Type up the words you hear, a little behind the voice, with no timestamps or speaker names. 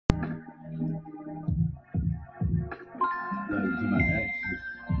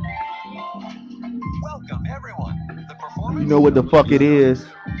You know what the fuck it is.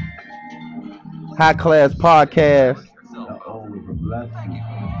 High Class Podcast.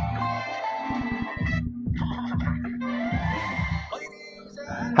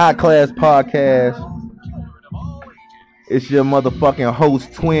 High Class Podcast. It's your motherfucking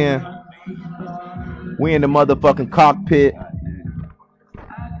host, Twin. We in the motherfucking cockpit.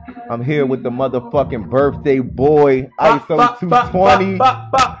 I'm here with the motherfucking birthday boy, ISO 220.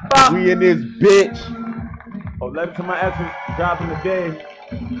 We in this bitch. Oh, letter to my essence, dropping the game.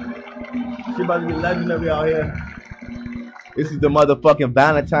 She about to get legendary out here. This is the motherfucking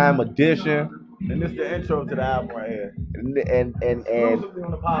Valentine edition. And this is the intro to the album right here. And Exclusively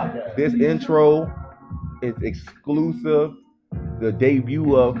on the podcast. this intro is exclusive. The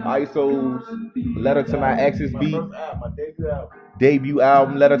debut of ISO's Letter to My Exes beat. My debut album. Debut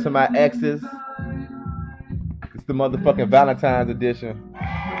album, Letter to My Exes. It's the motherfucking Valentine's edition.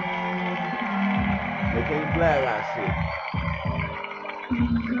 They can't black out shit.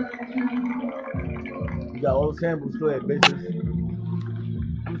 You got all the samples clear, bitches.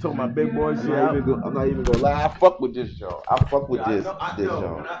 You talking about big boy shit. I'm not even gonna lie. I fuck with this show. I fuck with this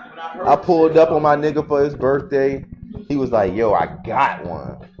show. I pulled up on my nigga for his birthday. He was like, yo, I got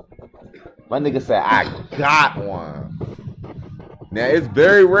one. My nigga said, I got one. Now, it's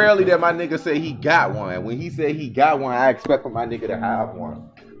very rarely that my nigga say he got one. And when he said he got one, I expect for my nigga to have one.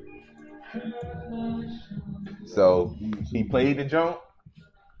 So, he played the jump.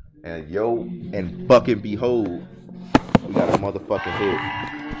 And and fucking behold, we got a motherfucking hit.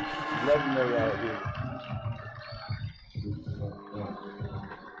 Legendary out here.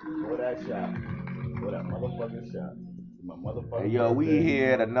 What that shot? What that motherfucking shot? My motherfucking. Hey, yo, we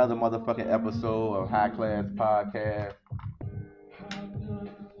here at another motherfucking episode of High Class Podcast.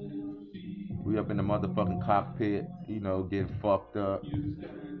 We up in the motherfucking cockpit, getting fucked up.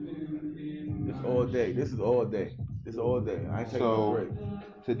 This all day. This is all day. This all day. I ain't taking no break.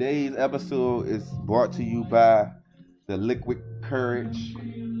 Today's episode is brought to you by the Liquid Courage.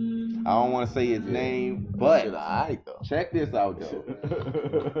 I don't want to say his name, but check this out though.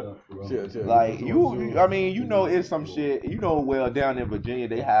 Like it's some shit. Well, down in Virginia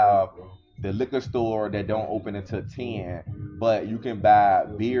they have the liquor store that don't open until 10, but you can buy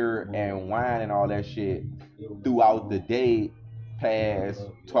beer and wine and all that shit throughout the day past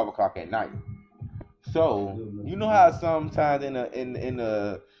 12 o'clock at night. So you know how sometimes in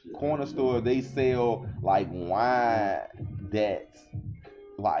the corner store they sell like wine that's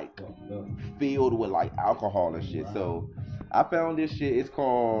like filled with like alcohol and shit. So I found this shit. It's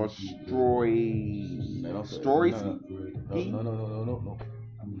called Stroy.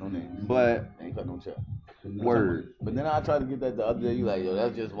 No name. But ain't got no check. Word. But then I tried to get that the other day. You like, yo,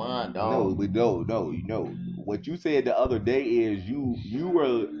 that's just wine, dog. No. What you said the other day is you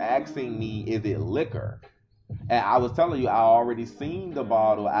were asking me, is it liquor? And I was telling you I already seen the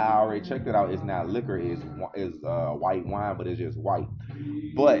bottle. I already checked it out. It's not liquor. It's white wine, but it's just white.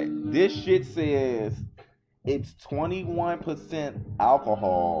 But this shit says it's 21%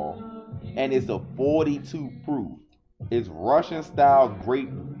 alcohol and it's a 42 proof. It's Russian style grape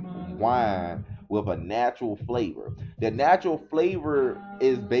wine with a natural flavor. The natural flavor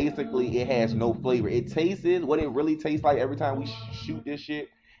is basically it has no flavor. It tastes what it really tastes like every time we shoot this shit.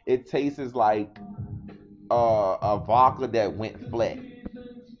 It tastes like a vodka that went flat.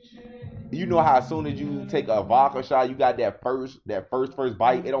 You know how as soon as you take a vodka shot, you got that first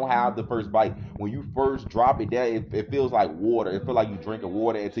bite. It don't have the first bite. When you first drop it down, it feels like water. It feels like you drinking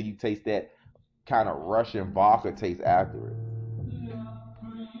water until you taste that kind of Russian vodka taste after it.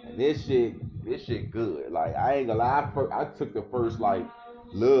 And this shit good. Like I ain't gonna lie, I took the first like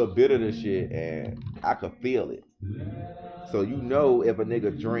little bit of the shit and I could feel it. So if a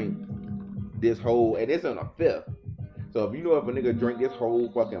nigga drink this whole, and it's on a fifth. So if if a nigga drink this whole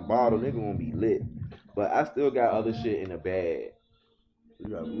fucking bottle, nigga gonna be lit. But I still got other shit in the bag.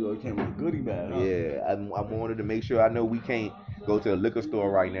 You came with a goodie bag, huh? Yeah, I wanted to make sure I know we can't go to the liquor store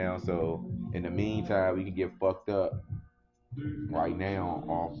right now. So in the meantime, we can get fucked up right now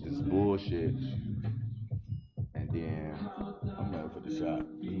off this bullshit. And then I'm ready for the shot.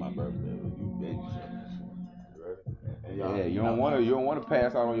 It's my birthday. You baby shit. Yeah, you don't want to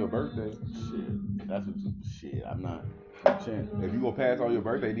pass out on your birthday. Shit, that's what shit. I'm not. If you gonna pass on your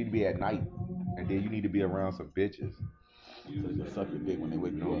birthday, it need to be at night, and then you need to be around some bitches. So you can suck your dick when they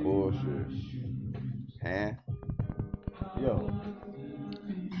wake you up. Bullshit. Huh? Yo,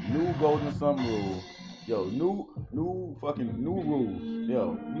 new Golden Summer rule. Yo, new rules.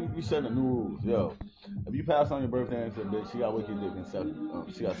 Yo, you setting the new rules. Yo, if you pass on your birthday and say, bitch, she gotta wake your dick and suck.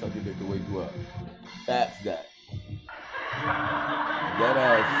 She gotta suck your dick to wake you up. That's that. That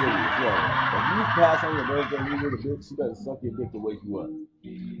ass serious, yo. If you pass on your birthday and you with a bitch, she better suck your dick to wake you up.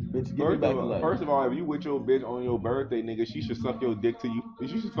 Bitch, give me back the light. First of all, if you with your bitch on your birthday, nigga, she should suck your dick till you.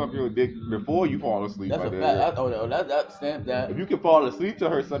 She should suck your dick before you fall asleep. That's a fact. That stamp that. If you can fall asleep to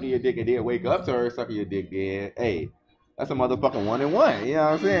her sucking your dick and then wake up to her sucking your dick, then hey, that's a motherfucking 1 and 1. You know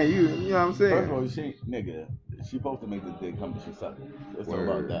what I'm saying? You know what I'm saying? First of all, she supposed to make the dick come to she suck it. It's all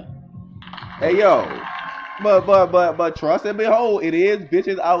about that. Hey yo, but trust and behold, it is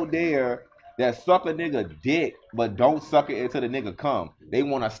bitches out there that suck a nigga dick, but don't suck it until the nigga come. They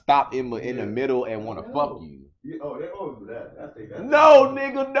want to stop in the middle and want to fuck you. Oh, they always do that. No,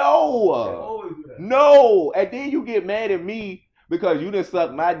 nigga, no. They always do that. No. And then you get mad at me because you done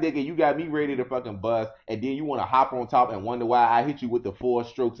sucked my dick and you got me ready to fucking bust, and then you want to hop on top and wonder why I hit you with the 4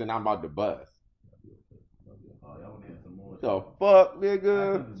 strokes and I'm about to bust. The fuck,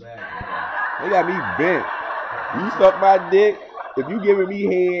 nigga? They got me bent. You suck my dick. If you giving me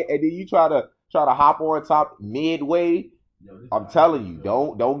head and then you try to hop on top midway, I'm telling you,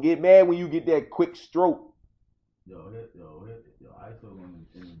 don't get mad when you get that quick stroke. ISO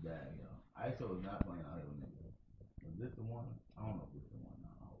in the bag, yo. ISO is not playing out here with niggas. Is this the one? I don't know if this is the one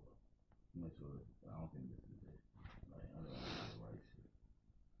now. Make sure. I don't think this is it. Like, I don't know the right shit.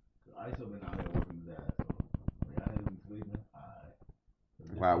 So ISO been out here working his ass. So y'all niggas be sleeping?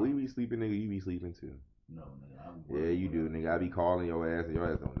 Alright. While we be sleeping, nigga, you be sleeping too. No, nigga. Yeah, you do, nigga. I be calling your ass and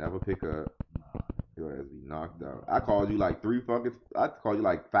your ass don't never pick up. Nah. Your ass be knocked out. I called you like 5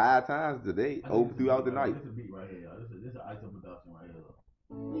 times today, throughout the night. This is a beat right here, y'all. This is ISO production right here.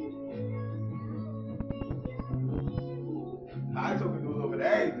 ISO can do a little bit of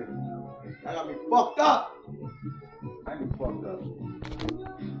everything. That got me fucked up. I ain't fucked up.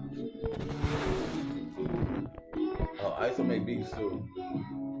 Oh, ISO make beats too.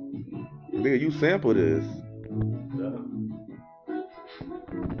 Nigga, you sample this. Yeah.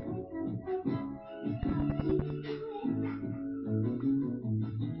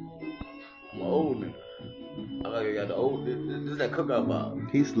 I'm old nigga. I got the old. This is that cookout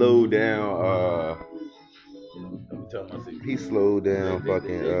vibe. He slowed down. Let me tell my secret. He slowed down.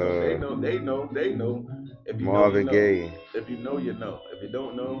 They know. If you Marvin know, you know. Gaye. If you know, you know. If you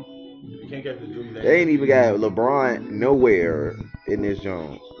don't know, if you can't catch the juice. They ain't even got LeBron nowhere in this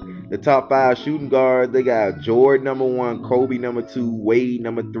joint. The top 5 shooting guards, they got Jordan number 1, Kobe number 2, Wade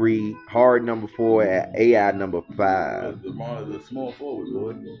number 3, Hard number 4, and AI number 5. LeBron is a small forward,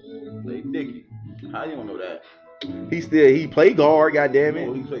 boy. Play Dickie. How you don't know that? He play guard, goddammit.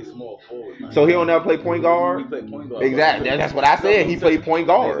 No, he play small forward. Man. So he don't never play point guard? He play point guard. Exactly. That's what I said. He played point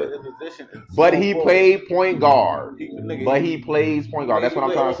guard. But he played point guard. But he plays point guard. That's what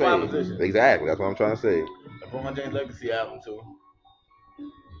I'm trying to say. Exactly. That's what I'm trying to say. LeBron James Legacy album too.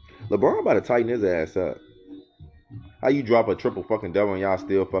 LeBron about to tighten his ass up. How you drop a triple fucking double and y'all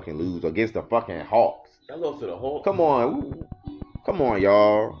still fucking lose against the fucking Hawks? I lost to the Hawks. Come on,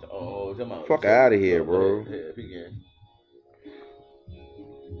 y'all. Oh, fuck out of here, bro.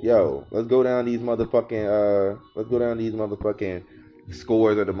 Yo, let's go down these motherfucking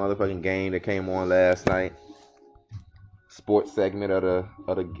scores of the motherfucking game that came on last night. Sports segment of the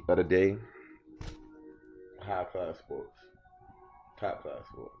day. High class sports. Top class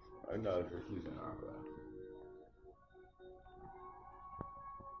sports. I know it's refusing high class.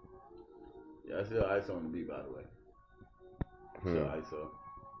 Yeah, I still ISO on the beat, by the way. Chill ISO,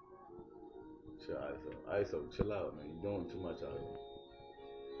 chill out, man. You're doing too much out here.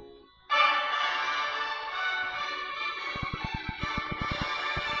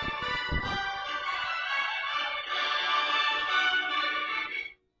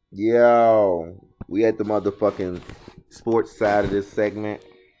 Yo, we at the motherfucking sports side of this segment.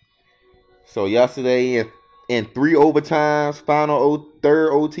 So yesterday in 3 overtimes,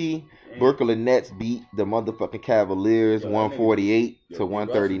 third OT, Brooklyn Nets beat the motherfucking Cavaliers 148 to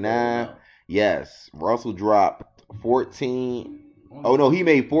 139. Yes, Russell dropped 14. Oh no, he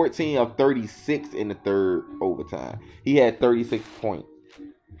made 14 of 36 in the third overtime. He had 36 points.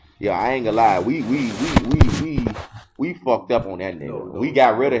 Yeah, I ain't gonna lie. We fucked up on that nigga. We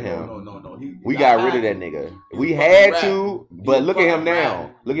got rid of him. No. We got rid of that nigga. We had to, but look at him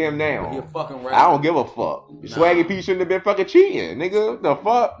now. Look at him now. I don't give a fuck. Swaggy P shouldn't have been fucking cheating, nigga. The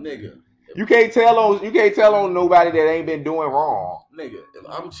fuck, nigga. You can't tell on nobody that ain't been doing wrong. Nigga, if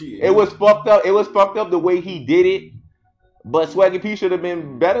I'm cheating. It was fucked up. It was fucked up the way he did it. But Swaggy P should have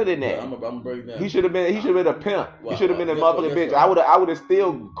been better than that. I'm break down. He should have been a pimp. He should have been a motherfucking bitch. I would have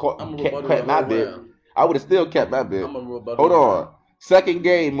still kept my bit. I would have still kept my bit. Hold on. Second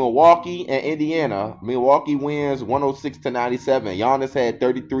game, Milwaukee and Indiana. Milwaukee wins 106 to 97. Giannis had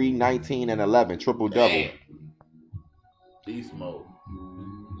 33, 19, and 11, triple double. Beast mode.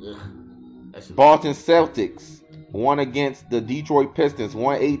 Ugh. Boston Celtics won against the Detroit Pistons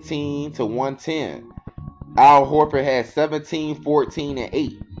 118 to 110. Al Horford had 17, 14, and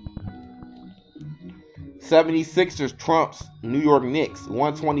 8. 76ers trumps New York Knicks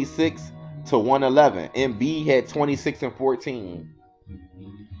 126 to 111. Embiid had 26 and 14.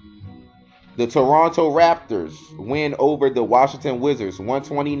 The Toronto Raptors win over the Washington Wizards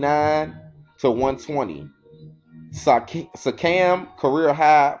 129 to 120. Siakam career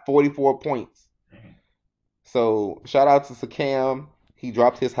high 44 points. So shout out to Siakam. He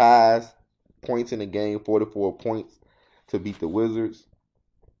dropped his highest points in the game, 44 points to beat the Wizards.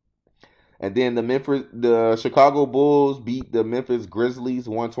 And then the Chicago Bulls beat the Memphis Grizzlies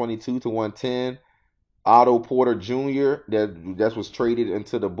 122 to 110. Otto Porter Jr. that was traded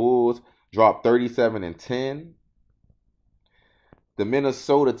into the Bulls dropped 37 and 10. The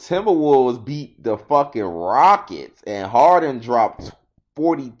Minnesota Timberwolves beat the fucking Rockets, and Harden dropped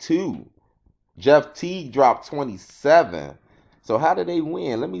 42. Jeff Teague dropped 27. So how did they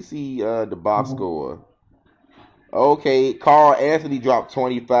win? Let me see the box score. Okay, Carl Anthony dropped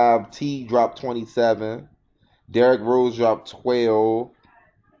 25. Teague dropped 27. Derrick Rose dropped 12.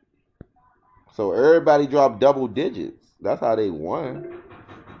 So everybody dropped double digits. That's how they won.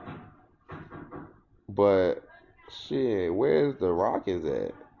 But shit, where's the Rockets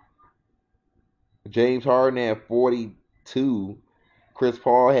at? James Harden had 42. Chris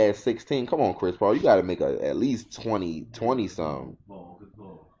Paul had 16. Come on, Chris Paul. You got to make at least 20 something.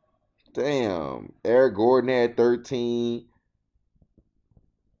 Damn. Eric Gordon had 13.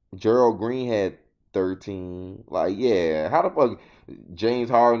 Gerald Green had 13. Like, yeah. How the fuck James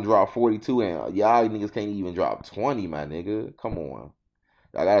Harden dropped 42 and y'all niggas can't even drop 20, my nigga? Come on.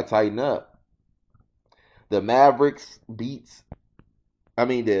 I got to tighten up. The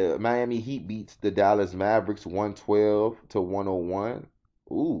Miami Heat beats the Dallas Mavericks 112 to 101.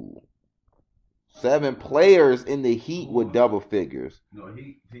 Ooh. 7 players in the Heat with double figures. No,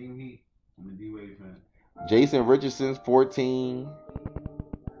 Team Heat. I'm a D-Wade fan. Jason Richardson, 14.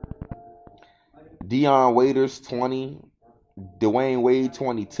 Dion Waiters, 20. Dwayne Wade,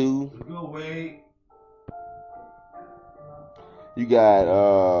 22. Let's go, Wade. You got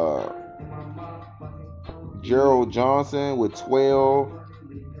Gerald Johnson with 12.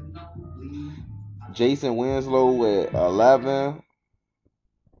 Jason Winslow with 11.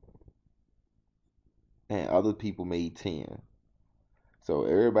 And other people made 10. So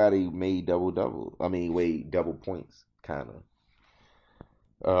everybody made double points, kind of.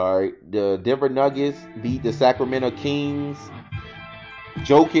 All right. The Denver Nuggets beat the Sacramento Kings.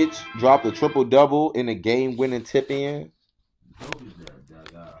 Jokic dropped a triple-double in a game-winning tip-in.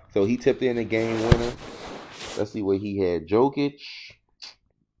 So he tipped in a game-winner. Let's see what he had. Jokic.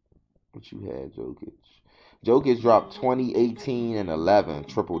 What you had, Jokic? Jokic dropped 20, 18, and 11.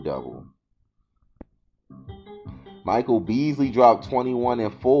 Triple-double. Michael Beasley dropped 21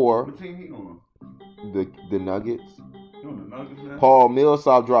 and 4. What team he on? The Nuggets. You on the Nuggets now? Paul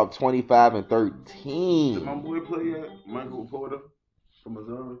Millsap dropped 25 and 13. Did my boy play yet? Michael Porter from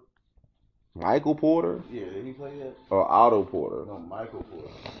Missouri. Michael Porter? Yeah, did he play yet? Or Otto Porter? No, Michael Porter.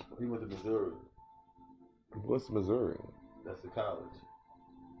 He went to Missouri. What's Missouri? That's the college.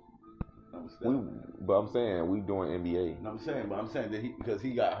 But I'm saying we doing NBA. No, I'm saying that because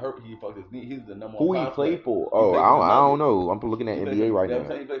he got hurt, he fucked his knee. He's the number one. Who he played for? Oh, I don't know. I'm looking at NBA right now. He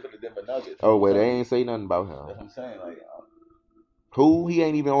played for the Denver Nuggets. Oh, wait, they ain't say nothing about him. That's what I'm saying. Like, who? He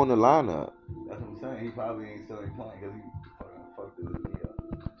ain't even on the lineup. That's what I'm saying. He probably ain't still playing because he fucked his knee up.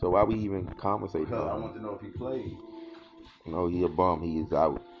 So why we even conversate? Because I want to know if he played. No, he a bum. He is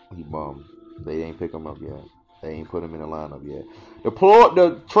out. He bum. They ain't pick him up yet. They ain't put him in the lineup yet. The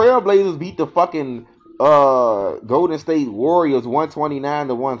Trailblazers beat the fucking Golden State Warriors 129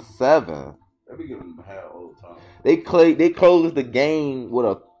 to 107. They be giving them hell all the time. They closed the game with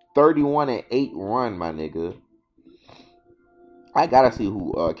a 31 and 8 run, my nigga. I gotta see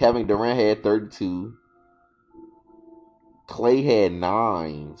who. Kevin Durant had 32. Clay had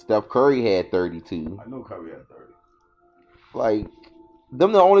 9. Steph Curry had 32. I know Curry had 30. Like,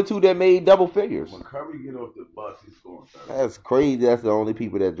 them the only two that made double figures. When Curry get off the bus, he's scoring 30. That's crazy. That's the only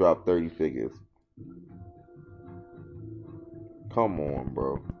people that dropped 30 figures. Come on,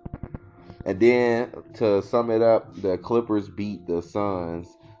 bro. And then, to sum it up, the Clippers beat the Suns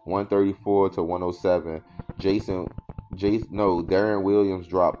 134 to 107. Darren Williams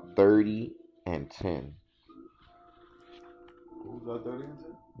dropped 30 and 10. Who got 30 and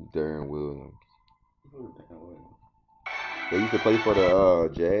 10? Darren Williams. They used to play for the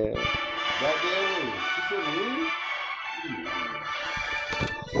Jazz.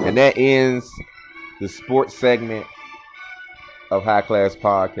 And that ends the sports segment of High Class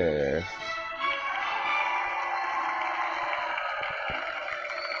Podcast.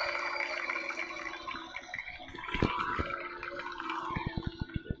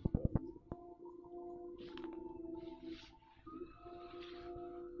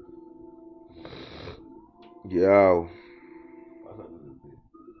 Yo.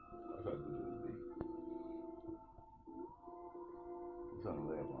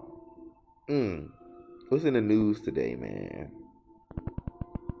 What's in the news today, man?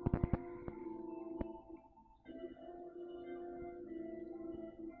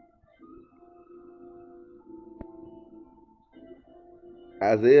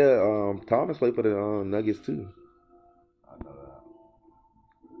 Isaiah Thomas played for the Nuggets too. I know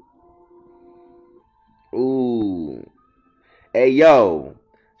that. Ooh. Hey, yo.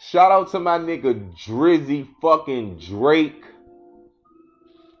 Shout out to my nigga Drizzy fucking Drake.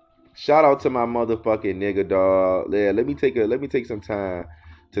 Shout out to my motherfucking nigga, dog. Yeah, let me take some time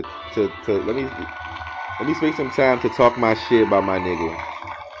to let me spend some time to talk my shit about my nigga.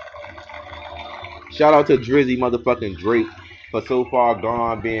 Shout out to Drizzy motherfucking Drake for So Far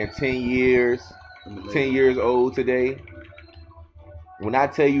Gone being 10 years old today. When I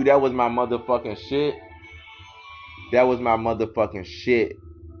tell you that was my motherfucking shit, that was my motherfucking shit.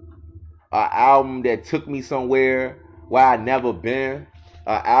 An album that took me somewhere where I never been.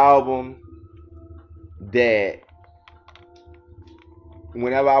 An album that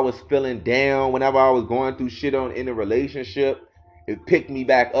whenever I was feeling down, whenever I was going through shit in a relationship, it picked me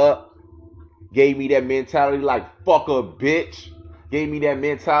back up. Gave me that mentality like, fuck a bitch. Gave me that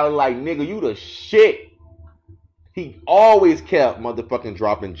mentality like, nigga, you the shit. He always kept motherfucking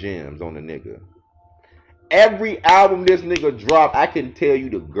dropping gems on the nigga. Every album this nigga dropped, I can tell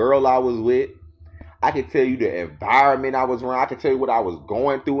you the girl I was with. I can tell you the environment I was around. I can tell you what I was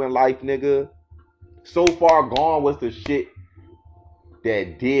going through in life, nigga. So Far Gone was the shit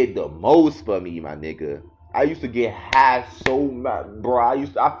that did the most for me, my nigga. I used to get high so much, bro.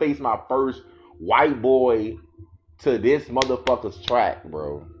 I faced my first white boy to this motherfucker's track,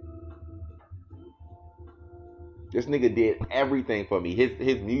 bro. This nigga did everything for me.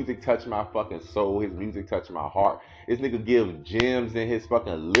 His music touched my fucking soul. His music touched my heart. This nigga gives gems in his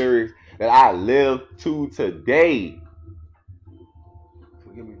fucking lyrics that I live to today.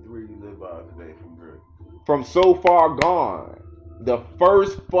 So give me 3 you live by today from Drake. From So Far Gone. The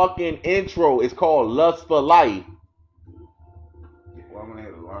first fucking intro is called Lust for Life. Well, I'm gonna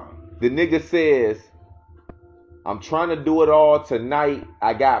hear the line. The nigga says, I'm trying to do it all tonight.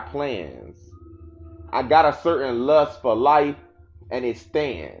 I got plans. I got a certain lust for life, and it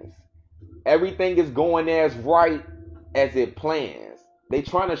stands. Everything is going as right as it plans. They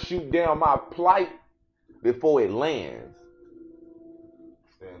trying to shoot down my plight before it lands.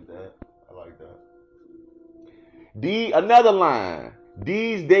 Stand that. I like that. Another line.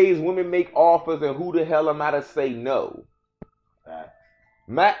 These days women make offers, and who the hell am I to say no? Facts.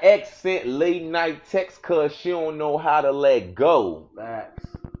 My ex sent late night texts cause she don't know how to let go. Facts.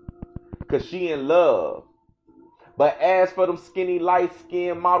 Cause she in love. But as for them skinny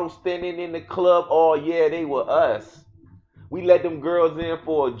light-skinned models standing in the club, oh yeah, they were us. We let them girls in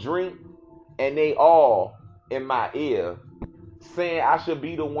for a drink, and they all in my ear, saying I should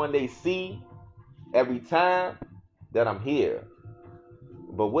be the one they see every time that I'm here.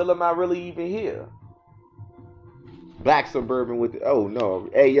 But will am I really even here? Black Suburban with the, oh no,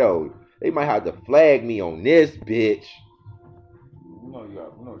 hey yo, they might have to flag me on this, bitch. We know what you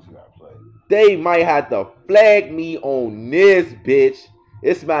gotta play. They might have to flag me on this, bitch.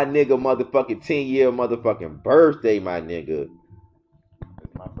 It's my nigga motherfucking 10-year motherfucking birthday, my nigga.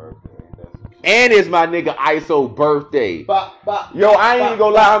 It's my birthday. And it's my nigga ISO birthday. Yo, I ain't even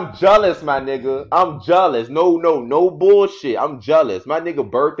gonna lie, I'm jealous, my nigga. I'm jealous. No bullshit. I'm jealous. My nigga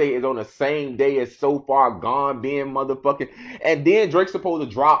birthday is on the same day as So Far Gone being motherfucking. And then Drake's supposed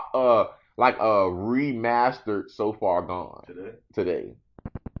to drop like a remastered So Far Gone today.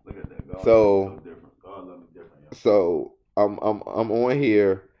 Look at that. God So different. God love me different. Yo. So I'm on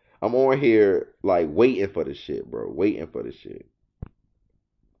here. I'm on here like waiting for the shit, bro. Waiting for the shit.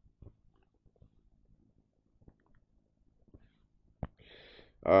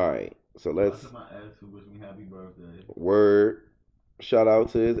 All right, so let's. Shout out to my ex who wished me happy birthday. Word. Shout out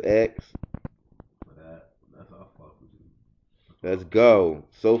to his ex. For that, that's all. Fuck with you. Let's go.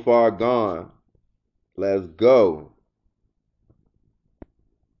 So Far Gone. Let's go.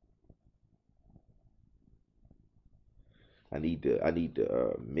 I need the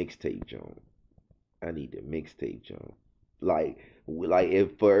mixtape jump. I need the mixtape jump. Like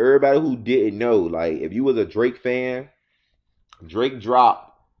if for everybody who didn't know, like if you was a Drake fan, Drake dropped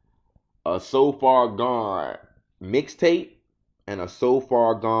a So Far Gone mixtape and a So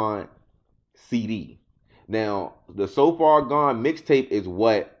Far Gone CD. Now, the So Far Gone mixtape is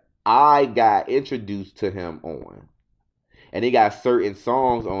what I got introduced to him on. And he got certain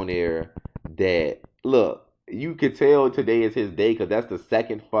songs on there that, look, you could tell today is his day because that's the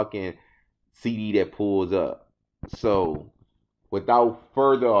second fucking CD that pulls up. So, without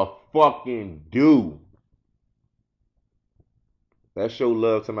further fucking ado, let's show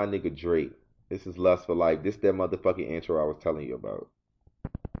love to my nigga Drake. This is Lust for Life. This that motherfucking intro I was telling you about.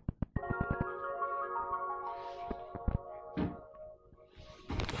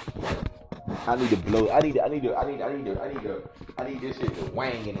 I need to blow. I need this shit to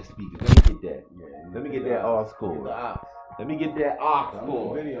wang in the speakers. Let me get that. Yeah, let me get that aux cord. Let me get that aux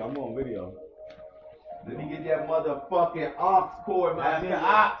cord. I'm on video. Let me get that motherfucking aux cord, my nigga.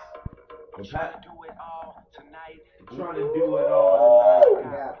 I'm trying to do it all tonight. I'm trying to do it all tonight. I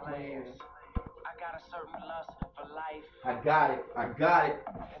got plans. I got a certain lust for life. I got it. And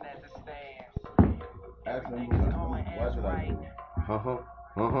as it stands, everything's going as right as it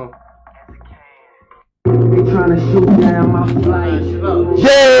can. They trying to shoot down my flight.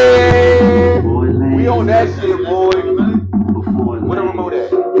 Yeah! We on that shit, boy. Where the remote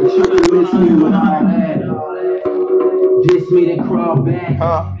at? Diss me, then crawl back. I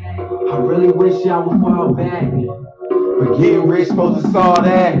really wish I would fall back. But getting rich supposed to saw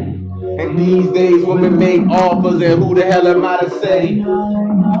that. And these days women make offers, and who the hell am I to say?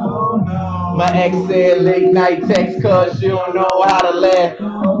 My ex said late night text cause she don't know how to laugh.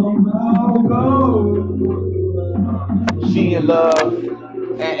 She in love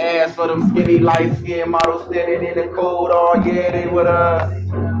and asked for them skinny light skin models standing in the cold. Oh yeah, they with us.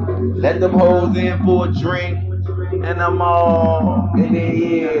 Let them hoes in for a drink and I'm all in their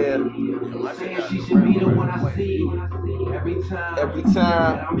ear. Saying she should be the one I see every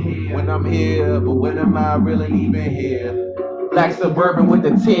time when I'm here, but when am I really even here? Black Suburban with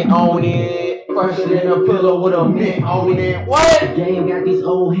the tent on it, fresher than a pillow with a mint on it. What? The game got these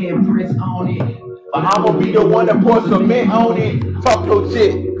old handprints on it. But I'ma be the one to pour cement on it. Talk no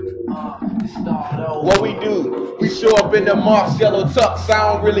shit. What we do? We show up in the Marks yellow tux.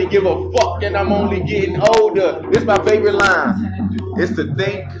 I don't really give a fuck, and I'm only getting older. This my favorite line. It's to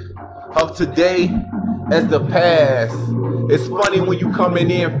think of today as the past. It's funny when you coming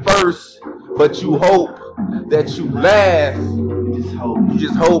in first, but you hope that you last. You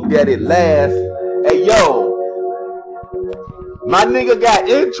just hope that it lasts. Hey yo, my nigga got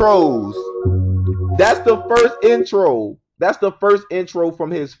intros. That's the first intro. That's the first intro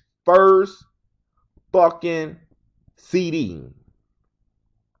from his first fucking CD.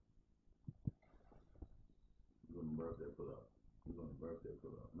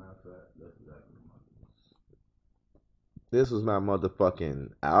 This was my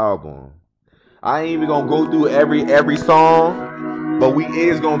motherfucking album. I ain't even gonna go through every song, but we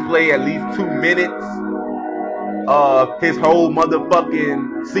is gonna play at least 2 minutes of his whole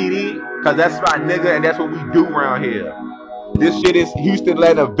motherfucking CD, cause that's my nigga and that's what we do around here. This shit is Houston,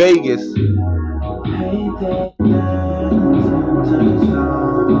 Atlanta, Vegas.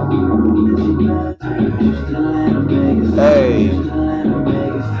 Hey.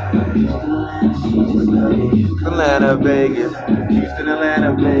 Atlanta, Vegas, Houston,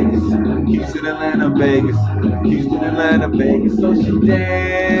 Atlanta, Vegas, Houston, Atlanta, Vegas, Houston, Atlanta, Vegas. So she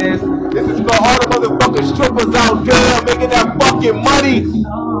dance. This is for all the motherfucking strippers out there making that fucking money.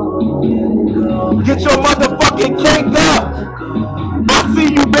 Get your motherfucking cake up. I see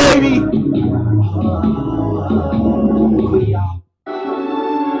you, baby.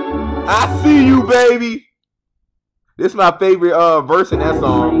 I see you, baby. This is my favorite verse in that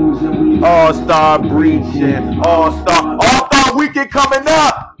song. All-Star Breaching, All-Star Weekend coming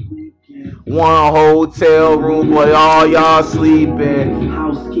up. One hotel room, boy, all y'all sleeping.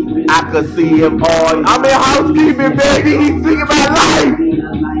 I could see him all. I'm in housekeeping, baby. He's singing my life.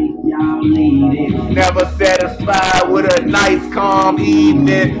 Never satisfied with a nice, calm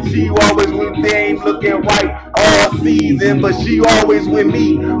evening. She always with things looking right all season, but she always with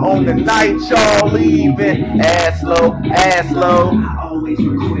me on the night y'all leaving. Ass low, ass low. I always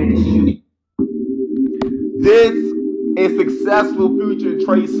regret you. This is Successful Future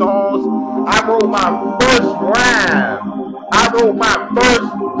Trey Songz. I wrote my first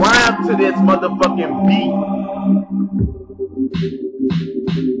rhyme to this motherfucking beat.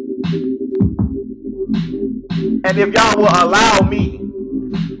 And if y'all will allow me,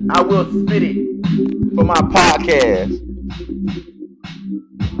 I will spit it for my podcast.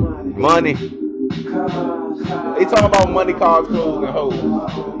 Money. They talking about money, cars, clothes, and hoes.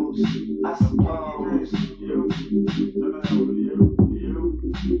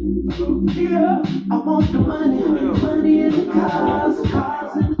 Yeah, I want the money, money in the cars,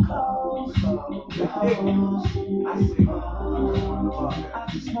 cars in the clothes. I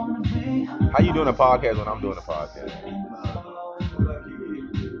just wanna be. How you doing a podcast when I'm doing a podcast?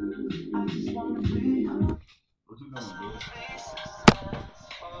 I just wanna be. What you doing,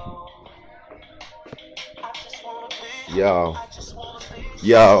 dude?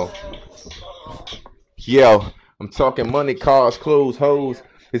 Yo, I'm talking money, cars, clothes, hoes.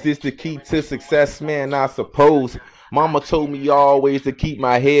 Is this the key to success, man? I suppose. Mama told me always to keep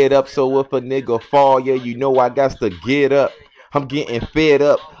my head up, so if a nigga fall, yeah, you know I got to get up. I'm getting fed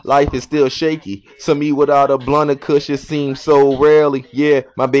up, life is still shaky. So me without a blunt of cushion seems so rarely. Yeah,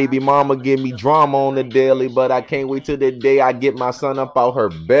 my baby mama give me drama on the daily, but I can't wait till the day I get my son up out her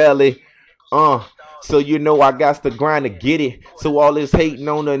belly. So you know I got to grind to get it. So all this hating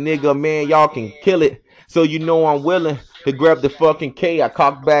on a nigga, man, y'all can kill it. So you know I'm willing to grab the fucking K. I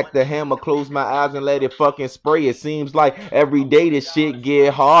cock back the hammer, close my eyes and let it fucking spray. It seems like every day this shit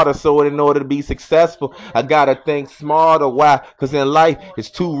get harder. So in order to be successful, I gotta think smarter. Why? Cause in life, it's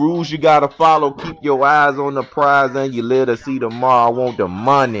 2 rules you gotta follow. Keep your eyes on the prize and you live to see tomorrow. I want the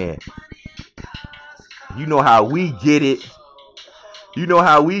money. You know how we get it. You know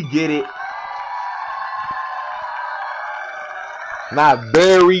how we get it. My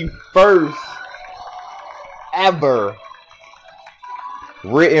very first ever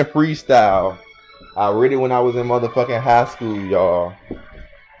written freestyle. I read it when I was in motherfucking high school, y'all.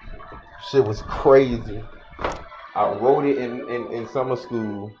 Shit was crazy. I wrote it in summer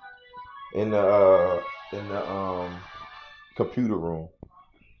school in the computer room.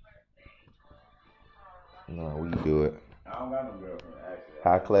 No, we do it. I don't got no girlfriend, actually.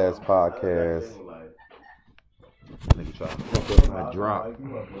 High class podcast. Nigga try to fuck up my drop. I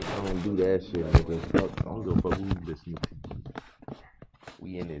don't do that shit, nigga. Fuck, I don't give a fuck who you listening to. We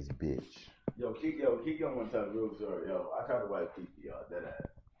in this bitch. Kiki, I'm gonna tell the real story. Yo, I tried to wipe Kiki, y'all, that ass.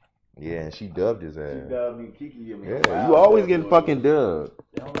 Yeah, and she dubbed his ass. She dubbed me, Kiki. Yeah, you always getting fucking dubbed.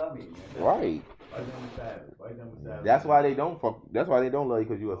 They don't love me, man. Right. Why them savage? That's why they don't fuck. That's why they don't love you,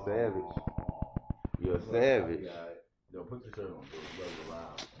 because you a savage. You're a savage. Yo, put your shirt on,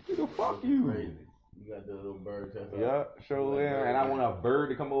 Nigga, bro. fuck you. Crazy. You got the little bird chest. Yeah, show him. And I want a bird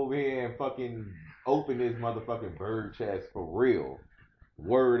to come over here and fucking open this motherfucking bird chest for real.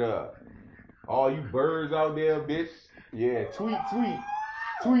 Word up. All you birds out there, bitch. Yeah, tweet,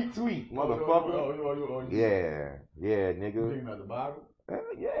 motherfucker. Yeah, nigga. You taking out the bottle?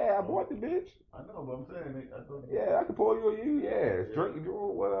 Yeah, I bought the bitch. I know, but I'm saying, yeah, I can pour you. Yeah, drink,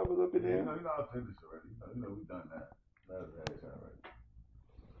 whatever's up in there. You know, I finished already. You know, we done that. That's already.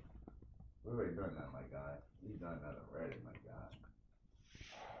 We already done that, my guy. We done that already, my guy.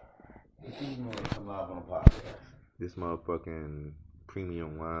 This evening when they come live on a podcast. This motherfucking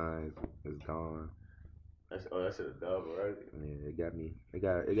premium wine is gone. That shit a dub, right? Yeah, it got me. It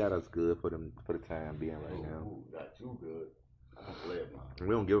got us good for the time being right now. Ooh, got you good. I'm glad, man.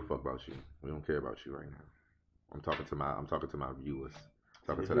 We don't give a fuck about you. We don't care about you right now. I'm talking to my viewers.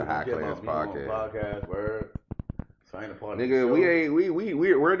 Talking to the High Class Podcast. Word. So I ain't a part nigga, of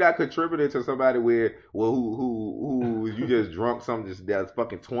we're not contributing to somebody who you just drunk something that's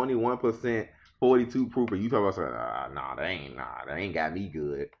fucking 21%, 42 proof, and you talking about something, that ain't got me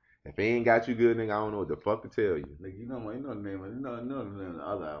good. If it ain't got you good, nigga, I don't know what the fuck to tell you. Nigga, you know the name of the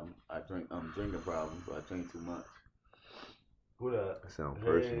other album. I'm drinking problem, so I drink too much. Who that? That sound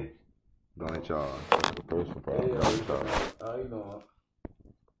personal. Don't let y'all have a personal problem. How you doing?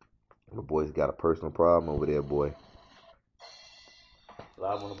 My boy's got a personal problem over there, boy.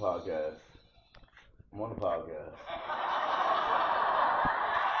 Live on the podcast. I'm on the podcast.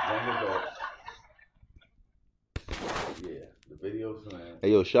 Yeah, the video's man.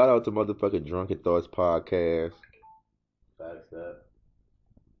 Hey, yo, shout out to motherfucking Drunken Thoughts Podcast. Facts that.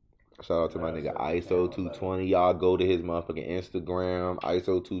 Shout out to my nigga ISO220. Y'all go to his motherfucking Instagram,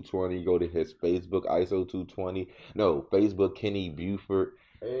 ISO220. Go to his Facebook, ISO220. No, Facebook, Kenny Buford.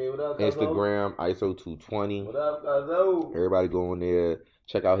 Hey, what up, Instagram, ISO220. What up, Cuzzo? Everybody go in there.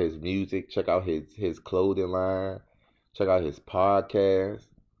 Check out his music. Check out his clothing line. Check out his podcast.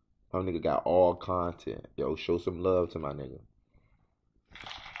 My nigga got all content. Yo, show some love to my nigga.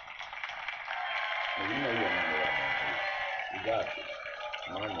 You know you're gonna run it up on me. You got to.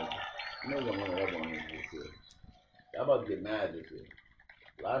 My nigga. You know you're gonna run it up on me this year. Y'all about to get mad this year.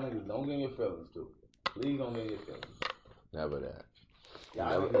 A lot of niggas don't get in your feelings, too. Please don't get in your feelings. Never that.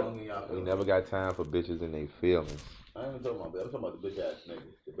 We never got time for bitches and they feelings. I ain't even talking about that. I'm talking about the bitch ass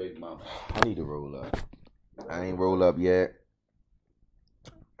niggas, the baby mama. I need to roll up. I ain't roll up yet.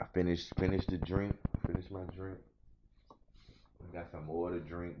 I finished the drink. Finished my drink. got some more to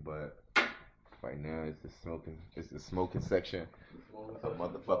drink, but right now it's the smoking section of the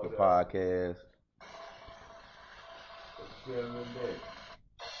motherfucking podcast.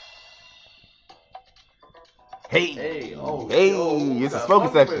 Hey, it's the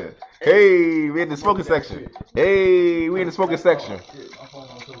smoking section. Hey, we in the smoking section. Hey, we in the smoking section.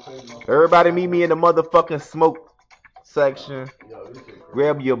 Everybody meet me in the motherfucking smoke section.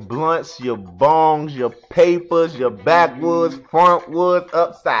 Grab your blunts, your bongs, your papers, your backwoods, frontwoods,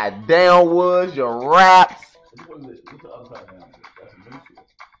 upside downwoods, your wraps.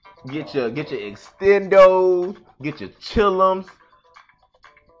 Get your extendos, get your chillums,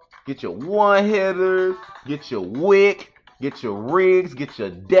 get your one hitters, get your wick, get your rigs, get your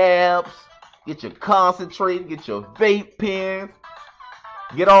dabs, get your concentrate, get your vape pens.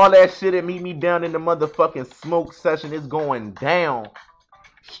 Get all that shit and meet me down in the motherfucking smoke session. It's going down.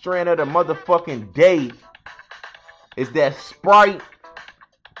 Strand of the motherfucking day is that Sprite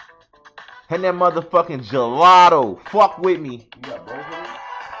and that motherfucking gelato. Fuck with me. You got both of them?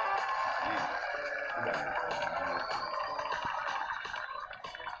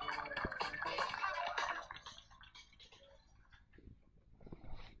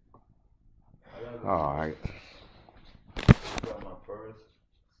 Alright. My first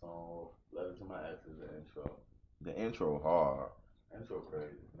song, Letter to My Ex, is the intro. The intro hard. Intro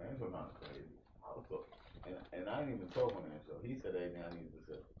crazy. The intro not crazy. And I didn't even talk on the intro. He said everything I needed to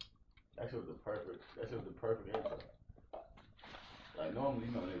say. That shit was the perfect intro. Like normally,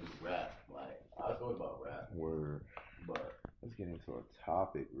 you know, niggas rap. Like I thought about rap. Word. But let's get into a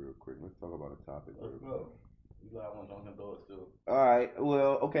topic real quick. Let's talk about a topic real quick. You got one on the door too. Alright,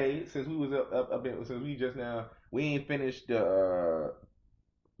 well, okay, since we was since we just now, we ain't finished the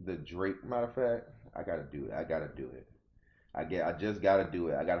Drake. Matter of fact, I gotta do it. I just gotta do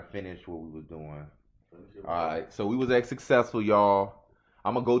it. I gotta finish what we was doing. Alright, so we was successful, y'all.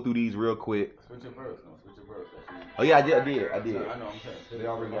 I'm gonna go through these real quick. Switch your verse. Oh yeah, I did. I know, I'm saying. They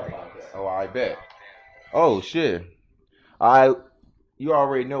already got it. Oh, I bet. Oh shit. Alright, you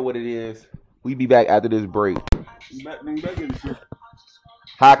already know what it is. We be back after this break. Back in the shit.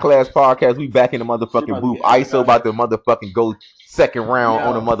 High Class Podcast, we back in the motherfucking booth. ISO about to motherfucking go second round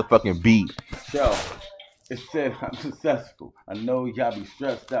on the motherfucking beat. Yo, it said I'm successful. I know y'all be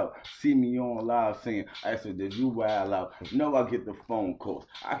stressed out. See me on live saying, I said, did you wild out? No, I get the phone calls.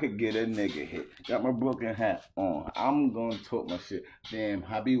 I could get a nigga hit. Got my broken hat on. I'm gonna talk my shit. Damn,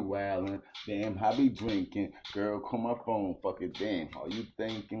 I be wildin'. Damn, I be drinking. Girl, call my phone. Fuck it, damn. Are you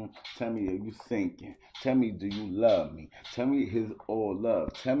thinking? Tell me, are you thinking? Tell me, do you love me? Tell me, is all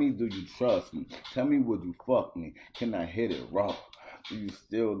love? Tell me, do you trust me? Tell me, would you fuck me? Can I hit it raw? Do you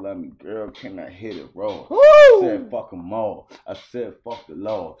still love me, girl? Can I hit it raw? Woo! I said fuck them all. I said fuck the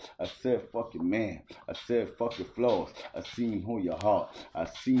law. I said fuck your man. I said fuck your flaws. I seen who your heart. I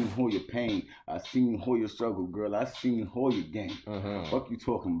seen who your pain. I seen who your struggle, girl. I seen who your game. What you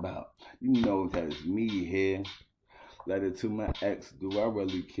talking about? You know that it's me here. Letter to my ex. Do I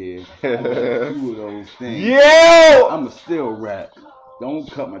really care? I got 2 of those things. Yo! I'ma still rap. Don't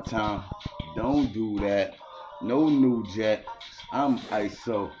cut my time. Don't do that. No new jet. I'm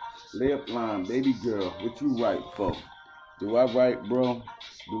ISO. Lip line, baby girl, what you write for? Do I write, bro?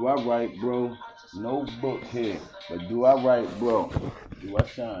 Do I write, bro? No book here, but do I write, bro? Do I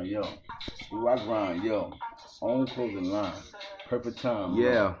shine, yo? Do I grind, yo? On closing line. Perfect time,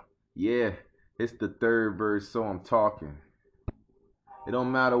 bro. Yeah. It's the third verse, so I'm talking. It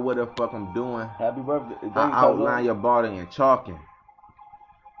don't matter what the fuck I'm doing. Happy birthday. I outline your body and chalking.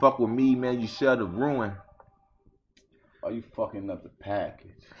 Fuck with me, man, you share the ruin. Are you fucking up the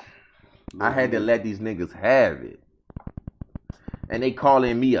package? I had to let these niggas have it. And they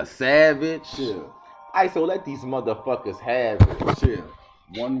calling me a savage. Chill. ISO, let these motherfuckers have it. Chill.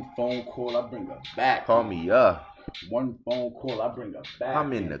 One phone call, I bring her back. Call me up. One phone call, I bring her back.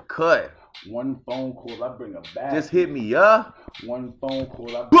 I'm in the cut. One phone call, I bring her back. Just hit me up. One phone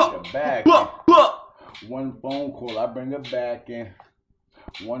call, I bring her back. One phone call, I bring her back in.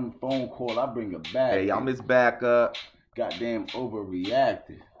 One phone call, I bring her back. Hey, I'm his backup. Goddamn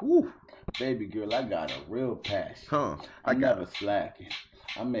overreacted. Woo. Baby girl, I got a real passion. I never slacking.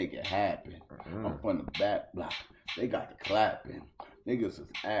 I make it happen. I'm from the back block. They got the clapping. Niggas was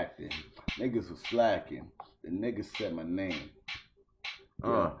acting. Niggas was slacking. The niggas said my name.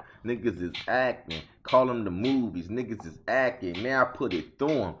 Niggas is acting. Call them the movies. Niggas is acting. Now I put it through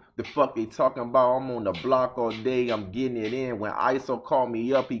them. The fuck they talking about? I'm on the block all day. I'm getting it in. When ISO call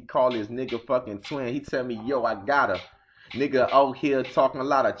me up, he call his nigga fucking twin. He tell me, yo, I got her. Nigga out here talking a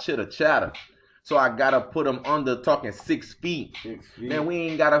lot of chitter chatter. So I gotta put him under talking 6 feet. 6 feet. Man, we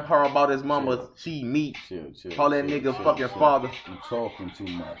ain't gotta hear about his mama. She meat. Call that nigga fucking father. You talking too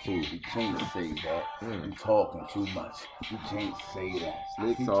much. You can't say that. You talking too much. You can't say that.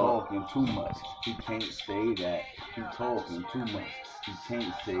 You talking too much. You can't say that. You talking too much. You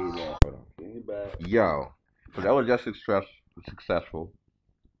can't say that. Yo, so that was just successful.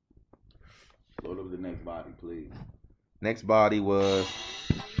 Load up the next body, please. Next body was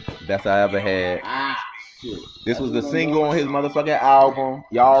best I ever had. Shit. This was the single on his motherfucking album.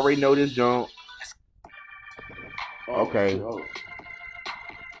 Y'all already know this junk. Okay.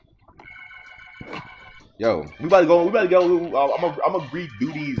 Yo, we about to go. I'm gonna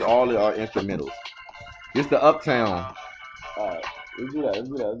redo these all of our instrumentals. This the Uptown. Alright, let's do that. I'm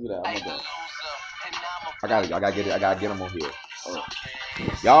gonna I gotta get it. I gotta get them on here.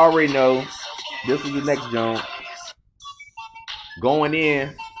 Y'all already know. This is the next junk. Going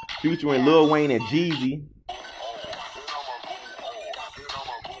in, featuring Lil Wayne and Jeezy.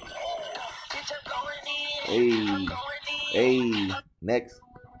 Hey, next,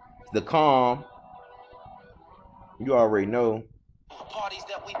 the Calm. You already know. Parties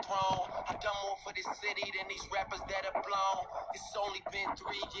that we thrown, I've done more for this city than these rappers that have blown. It's only been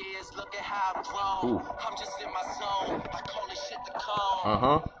 3 years, look at how I've grown. I'm just in my zone, I call this shit the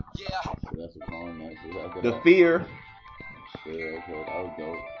calm. Yeah. So that's a calm, The Fear. Yeah, okay, that was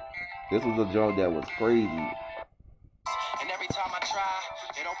dope. This was a joke that was crazy. And every time I try,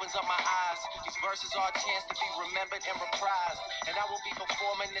 it opens up my eyes. These verses are a chance to be remembered and reprised. And I will be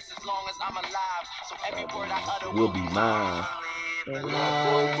performing this as long as I'm alive. So every word I utter will be mine. What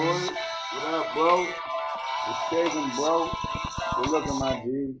up, bro? It's Shaven, bro. Good looking, my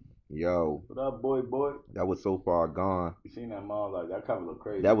G. Yo. What up, boy? That was So Far Gone. You seen that mom? Like that cover look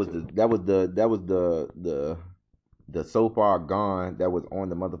crazy. That was the So Far Gone that was on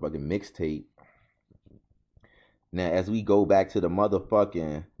the motherfucking mixtape. Now, as we go back to the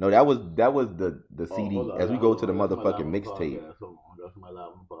motherfucking that was the CD. As we go to the motherfucking mixtape. That's my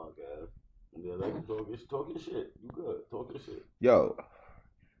live on the podcast. And then they can talk your shit. You good? Talk your shit. Yo,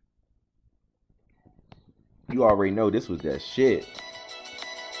 you already know this was that shit.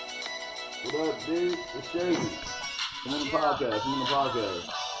 What up, dude? It's Shady. I'm on the podcast.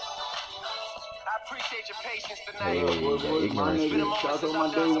 I appreciate your patience tonight. Hey, my nigga. Shout out to my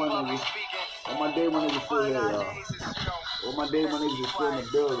day one niggas. All my day one niggas still here, y'all. All my day one niggas is still in the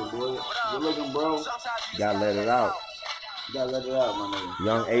building, boy. Good looking, bro. Gotta let it out. You gotta let it out, my nigga.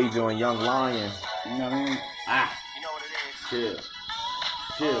 Young Angel and Young Lion. You know what I mean? You know what it is.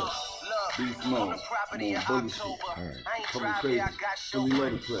 Chill. Beast mode. Boogie shit. Coming crazy. Fully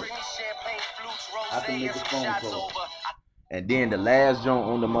loaded clip. I can make a phone call. And then the last joint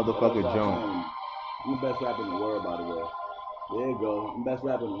on the motherfucker joint. I'm the best rapper in the world, by the way. There you go. I'm the best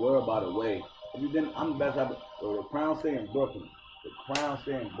rapper in the world, by the way. If you didn't, I'm the best rapper. The Crown stay in Brooklyn.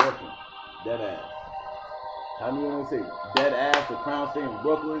 Dead ass. How do you want to say dead ass? The Crown stay in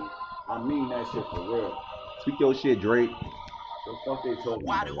Brooklyn. I mean that shit for real. Speak your shit, Drake. The fuck they talking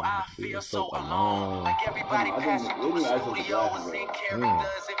Why about? do I feel so alone? Like everybody passing through the studio and seeing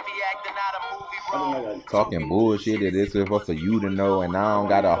characters if he acting out a movie role. Talking bullshit that it's for you to know, and I don't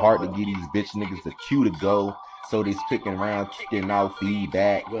got a heart to get these bitch niggas to cue to go. So they sticking around, kicking out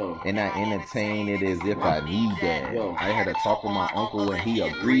feedback, and I entertain it as if I need that. I had to talk with my uncle and he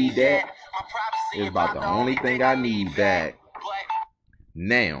agreed that it's about the only thing I need back.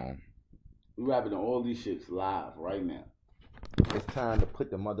 Now, we rapping on all these shits live right now. It's time to put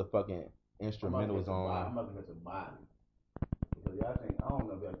the motherfucking instrumentals on. I'm about to get some body. Because y'all think, I don't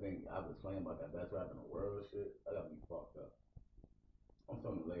know if y'all think I was playing about that best rap in the world shit. I got me fucked up. I'm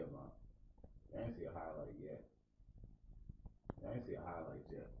talking to Leon. I ain't see a highlight yet.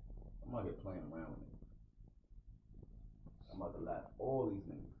 I'm out here playing around with niggas. I'm about to laugh all these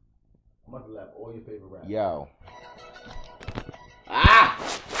niggas. I'm about to laugh all your favorite rappers. Yo.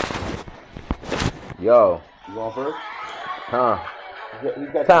 You going first? Huh?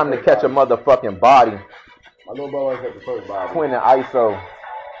 Time to catch a motherfucking body. My little bro always got the first body. Twin and ISO.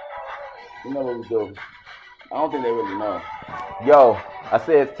 You know what we do. I don't think they really know. Yo, I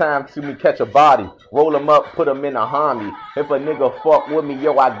said it's time to me catch a body. Roll him up, put him in a homie. If a nigga fuck with me,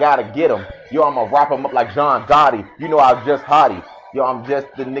 yo, I gotta get him. Yo, I'ma wrap him up like John Gotti. You know I'm just hottie. Yo, I'm just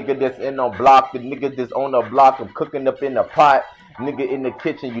the nigga that's in the block. The nigga that's on the block. I'm cooking up in the pot. Nigga in the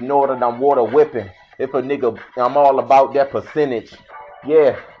kitchen, you know that I'm water whipping. If a nigga, I'm all about that percentage.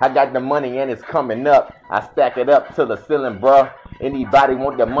 Yeah, I got the money and it's coming up. I stack it up to the ceiling, bruh. Anybody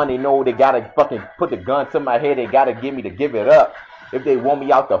want the money, know they gotta fucking put the gun to my head. They gotta give me to give it up. If they want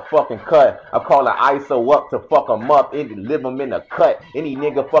me out the fucking cut, I call an ISO up to fuck them up and live them in the cut. Any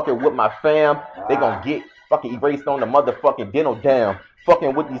nigga fucking with my fam, they gon' get fucking erased on the motherfucking dental dam.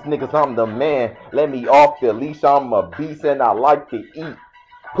 Fucking with these niggas, I'm the man. Let me off the leash, I'm a beast and I like to eat.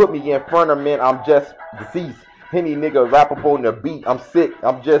 Put me in front of men, I'm just deceased. Any nigga rap up on the beat, I'm sick,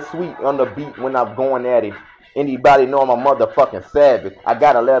 I'm just sweet on the beat when I'm going at it. Anybody know I'm a motherfucking savage? I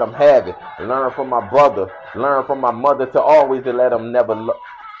gotta let them have it. Learn from my brother, learn from my mother to always to let them never look.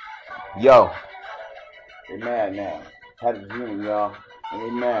 Yo. They mad now. Had a dream, y'all. And they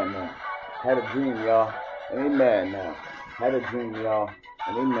mad now. Had a dream, y'all. And they mad now. Had a dream, y'all.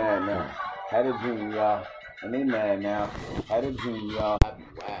 And they mad now. Had a dream, y'all. And they mad now. Had a dream, y'all. I be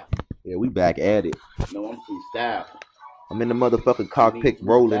wow. Yeah, we back at it. No, I'm freestyle. I'm in the motherfucking cockpit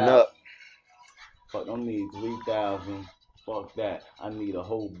rolling up. Fuck, don't need 3,000. Fuck that. I need a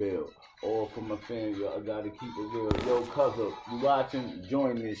whole bill. All for my fans, y'all. I gotta keep it real. Yo, Cuzzo, you watching?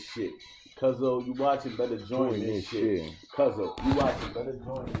 Join this shit. Cuzzo, you watching? Better join this shit. Cuzzo, you watching? Better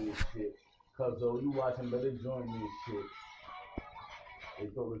join this shit. Cuzzo, you watching? Better join this shit. They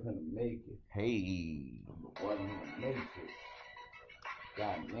thought we couldn't make it. Hey. Wasn't gonna make it.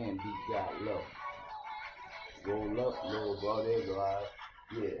 Goddamn, he got low. Roll up, low, bro, there go out.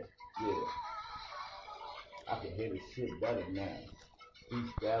 Yeah. I can hear the shit better now.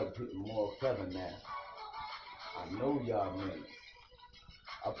 Freestyle getting more clever now. I know y'all niggas.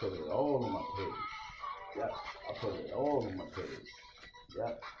 I put it all on my page. Yep, I put it all on my page.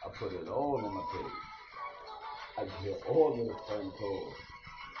 Yep, I put it all on my page. I get all of the phone calls.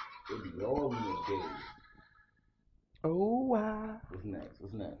 It be all in the days. Oh, wow. What's next?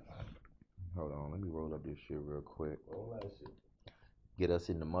 Hold on, let me roll up this shit real quick. Roll that shit. Get us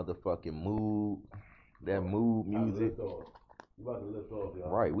in the motherfucking mood. That mood music. You about to lift off, y'all.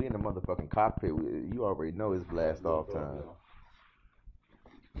 Right, we in the motherfucking cockpit. You already know it's blast off time.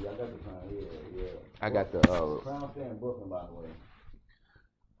 Yeah, I got the crown. Yeah. I got the Crown stay in Brooklyn, by the way.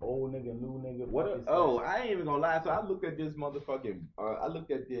 Old nigga, new nigga. What? I ain't even gonna lie. So I looked at this motherfucking. I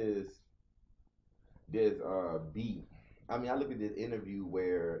looked at this beat. I mean, I looked at this interview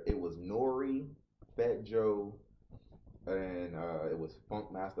where it was Nori, Fat Joe, and it was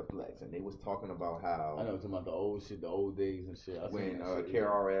Funk Master Flex, and they was talking about how I know talking about the old shit, the old days and shit. When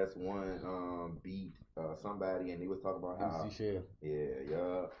KRS One beat somebody, and they was talking about how MC Chef.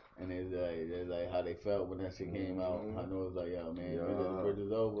 Yeah. And it's like how they felt when that shit came out. I know it was like, yo, man, the bridge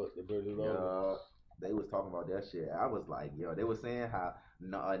is over. They was talking about that shit. I was like, yo, they was saying how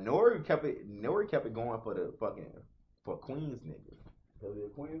Nori kept it going for Queens niggas.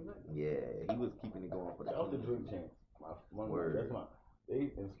 Queens niggas? Yeah, he was keeping it going for the. That was the Drink Champs.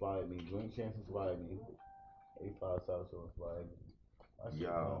 They inspired me. Drink Champs inspired me. 85 South Show inspired me.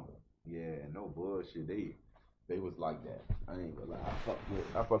 Yo, yeah, no bullshit. They was like that. I ain't gonna lie.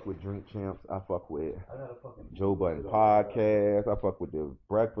 I fuck with Drink Champs. I fuck with Joe Budden Podcast. I fuck with the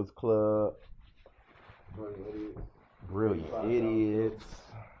Breakfast Club. Brilliant Idiots.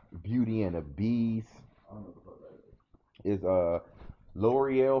 Beauty and the Beast. Is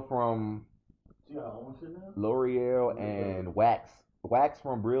L'Oreal from L'Oreal and Wax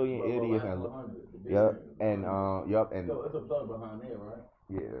from Brilliant Idiots and and so it's a thought behind there, right?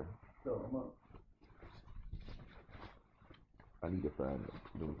 Yeah. So I'm up. I need to find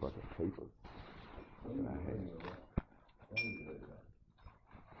them fucking papers.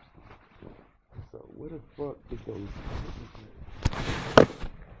 So where the fuck is those?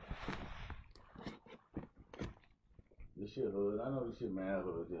 This shit hood. I know this shit mad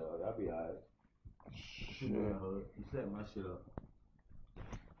hood, y'all. I'll be alright. Shit mad hood. You set my shit up.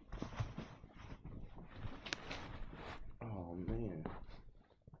 Oh man.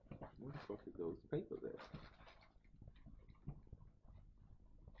 Where the fuck is those papers at?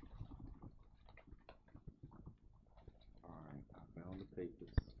 Alright, I found the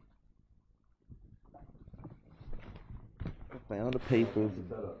papers.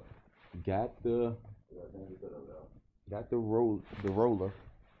 Got the roller.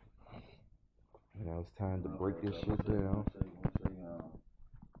 Now it's time to break this shit down.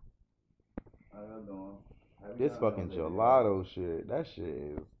 How y'all doing? This fucking gelato shit, that shit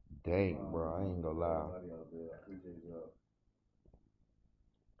is dank, bro. I ain't gonna lie.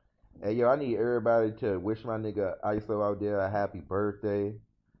 Hey, yo, I need everybody to wish my nigga ISO out there a happy birthday.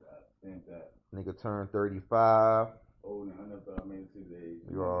 Nigga turned 35.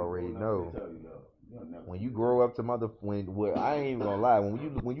 You already know. When you grow up to I ain't even gonna lie.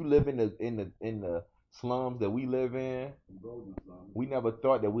 When you live in the slums that we live in, we never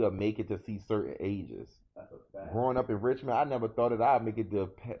thought that we'll make it to see certain ages. Growing up in Richmond, I never thought that I'd make it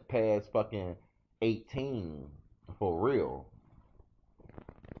to past fucking 18 for real.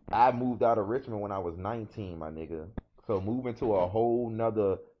 I moved out of Richmond when I was 19, my nigga. So moving to a whole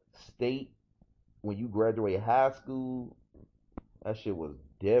nother state when you graduate high school, that shit was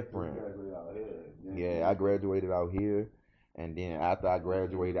different. You graduated out here. Yeah, I graduated out here, and then after I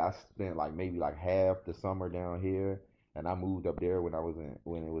graduated, I spent like maybe like half the summer down here, and I moved up there when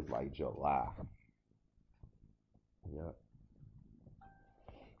it was like July. Yep.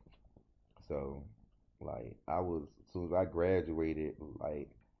 So, like, as soon as I graduated, like,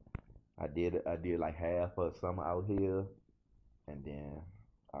 I did like half of summer out here, and then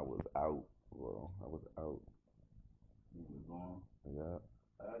I was out. Well, I was out. You was gone. Yeah.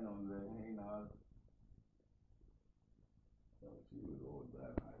 I know that. Hey, nah. She was old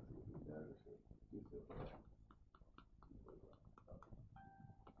that night.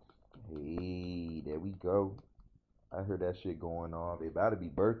 Hey, there we go. I heard that shit going on. It better be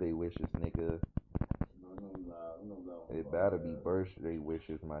birthday wishes, nigga. It better be birthday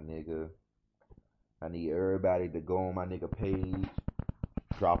wishes, my nigga. I need everybody to go on my nigga page,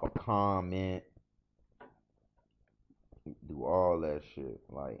 drop a comment, do all that shit.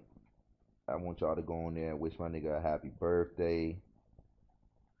 Like, I want y'all to go on there and wish my nigga a happy birthday.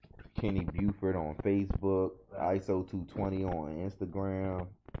 Kenny Buford on Facebook, ISO220 on Instagram.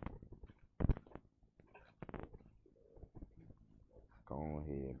 Go on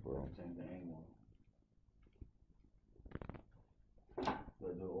ahead, bro. Change the angle.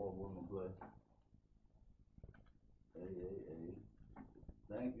 Let the old woman play. Hey.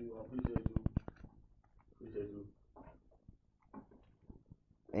 Thank you. I appreciate you.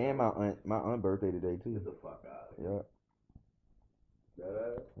 And my aunt birthday today too. Get the fuck out of here. Yeah.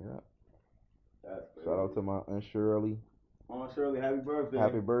 That ass? Yeah. That's crazy. Shout out to my aunt Shirley. Aunt Shirley, happy birthday.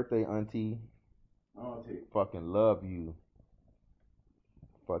 Happy birthday, auntie. Auntie. Fucking love you.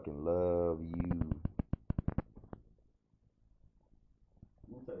 Fucking love you. Let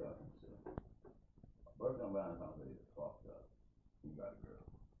me tell y'all some shit. Birthday on Valentine's Day is fucked up. You got a girl.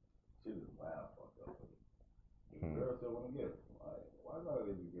 She just wild fucked up. The girl still want to give. Like, why not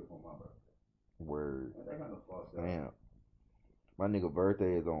let you give on my birthday? Word. Ain't that kind of fucked up? Damn. My nigga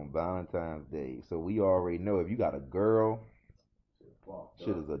birthday is on Valentine's Day, so we already know if you got a girl,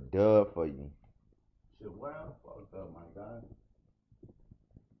 shit is a dub for you. Shit wild fucked up, my guy.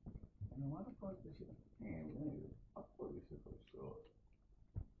 Man, why the fuck this shit? Man, nigga, I fuck this shit for sure.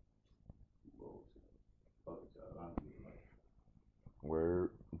 Bullshit. Fuck it, y'all. I don't give a like.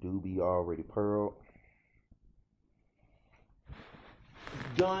 Word. Doobie already pearled.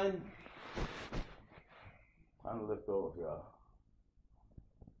 Done. I'm gonna lift off, y'all.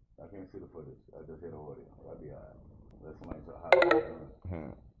 I can't see the footage. I just hit audio. I'll be alright. Let somebody try to hide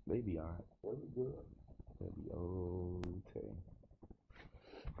it. They be alright. They'll be good. They'll be okay.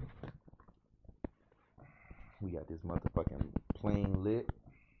 We got this motherfucking plane lit.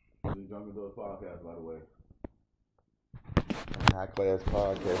 The Jungle Doors podcast, by the way. High Class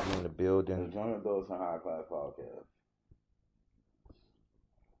Podcast in the building. The Jungle Doors and High Class Podcast.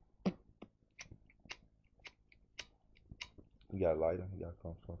 You got a lighter? You got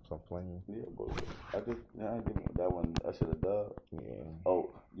some flame? Yeah, but I give me that one. I should have done. Yeah. Oh,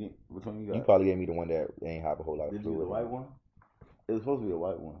 which one you got? You probably gave me the one that ain't have a whole lot of fluid. Did fluid. you get the white one? It was supposed to be a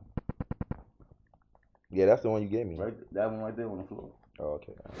white one. Yeah, that's the one you gave me. Right, that one right there on the floor. Oh,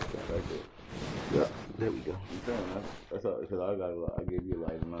 okay. Right there. Yeah, there we go. You saying that's all, because I gave you a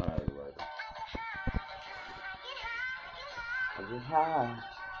light and I had a light. I just high.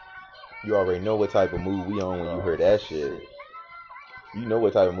 You already know what type of mood we on when you hear that shit. You know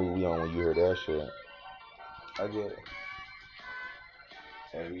what type of mood we on when you hear that shit. I get it.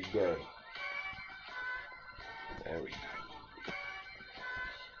 Every day.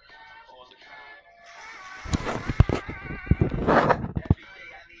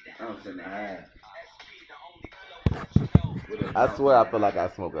 Ounce and a half. I swear I feel like I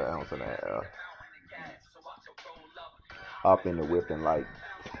smoke an ounce and a half. Up in the whip and like.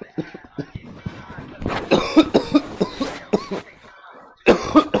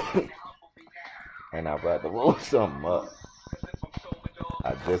 And I'd rather roll something up.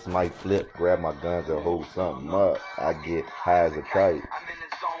 I just might flip, grab my guns and hold something up. I get high as a kite. So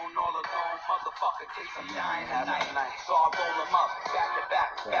I roll them up, back to back,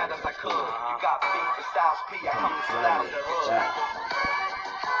 bad as I could. You got beef for Styles P, I come to sit out of the hood.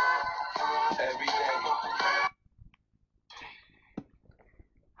 Every day.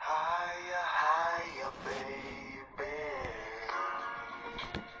 Higher, higher, baby.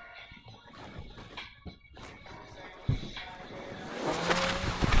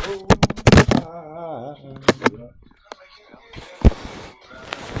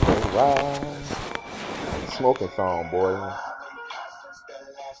 Alright. Smoking song, boy.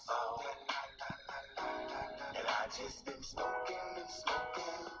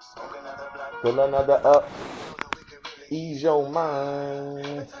 Fill another up. Ease your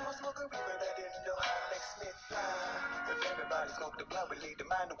mind.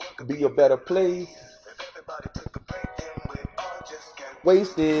 Be a better place.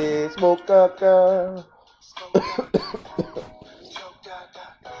 Wasted, smoke up.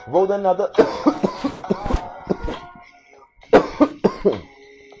 Roll another. You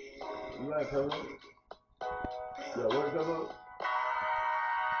like cover? Yeah, what cover?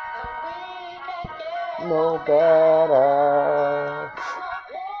 No better.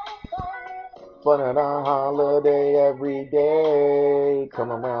 Fun and a holiday every day.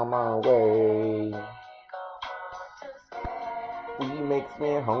 Come around my way. He makes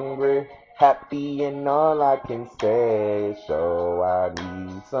me hungry, happy, and all I can say. So I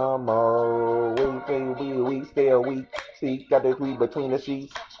need some more. We stay a week. See, got this week between the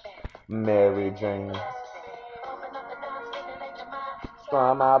sheets. Mary Jane.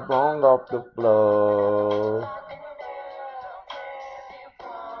 Try my bong off the floor.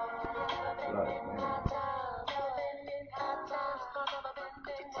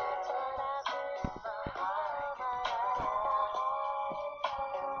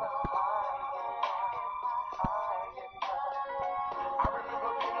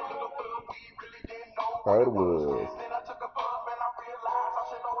 Hardwood.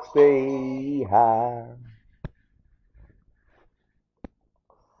 Stay high.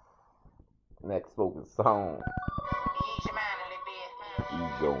 Next focus song.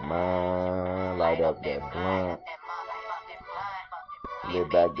 Ease your mind. Light up that blunt. Get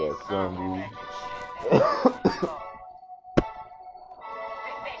back that sunroof.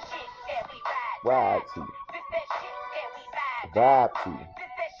 Ride to. Vibe to.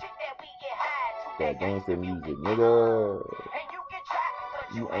 That gangsta music, nigga.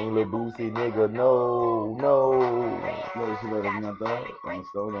 You ain't Lil Boosie, nigga. No. What is she letting me out? I'm a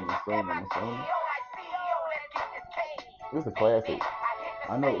stone. This is a classic.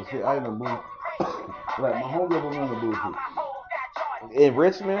 I know. See, I ain't a boo. Like my homegirl was on the Boosie. In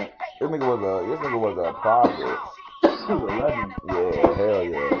Richmond, this nigga was a prophet. He was a legend. Yeah, hell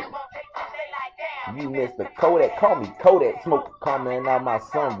yeah. You missed the Kodak, call me Kodak. Smoke coming out my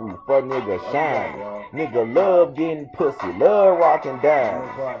sunroof, a nigga shine. Nigga love getting pussy, love rocking down.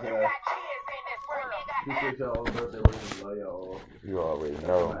 Appreciate y'all birthday wishes. Love y'all. You already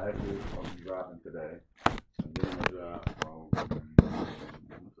know. I'm dropping today. I'm getting a drop from what's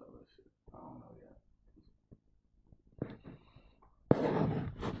all that shit? I don't know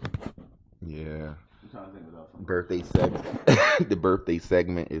yet. Yeah. I'm trying to think of something. Birthday segment. The birthday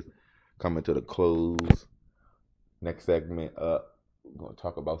segment is coming to the close. Next segment up, we're gonna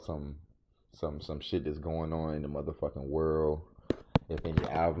talk about some shit that's going on in the motherfucking world. If any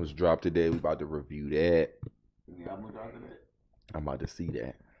albums drop today, we about to review that. Any album drop today? I'm about to see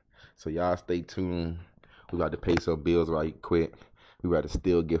that. So y'all stay tuned. We about to pay some bills right quick. We about to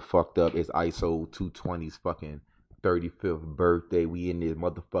still get fucked up. It's ISO 220's fucking 35th birthday. We in this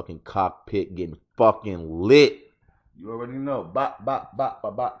motherfucking cockpit getting fucking lit. You already know. Bop, bop, bop,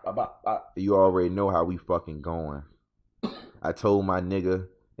 bop, bop, bop, bop, bop. You already know how we fucking going. I told my nigga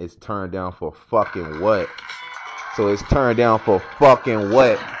it's turned down for fucking what? So it's turned down for fucking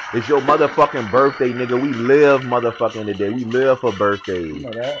what? It's your motherfucking birthday, nigga. We live motherfucking today. We live for birthdays. You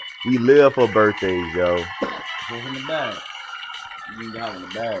know that. We live for birthdays, yo. It's in the bag. You need to have in the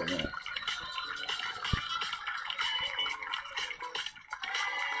bag, man.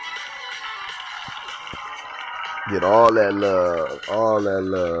 Get all that love. All that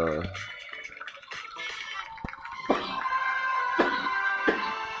love.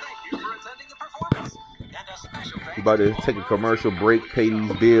 We about to take a commercial break, pay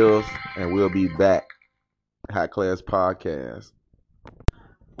these bills, and we'll be back. High Class Podcast.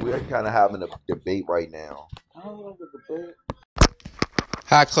 We're kind of having a debate right now. I don't know the debate.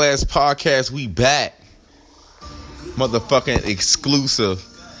 High Class Podcast, we back. Motherfucking exclusive.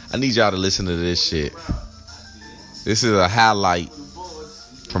 I need y'all to listen to this shit. This is a highlight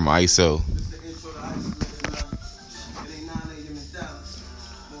from ISO.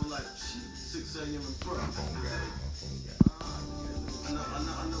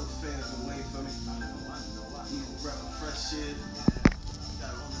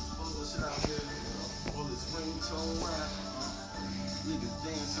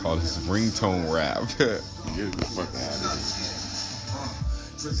 Call this ringtone rap. Get the fuck out of here.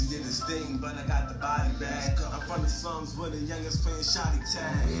 Drizzy did his thing, but I got the body bag. I'm from the slums where the youngest playing shoddy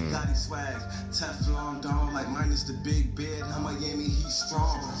tag. Gotti swag, Teflon dome, like minus the big bed. I'm Miami, he's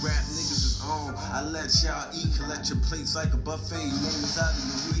strong. Rap niggas is I let y'all eat, collect your plates like a buffet. Names out of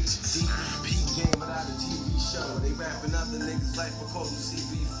your reach. DP game without a TV show. They rapping other niggas like we call them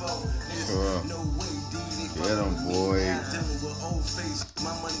CB4. There's no way, D. They Get 'em, boy. dealing with old face.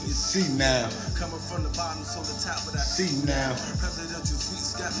 My money is See now. coming from the bottom, so the top of that See now. Presidential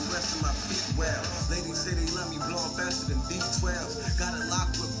suites got me resting my feet well. Ladies say they love me blowing faster than B12. Got it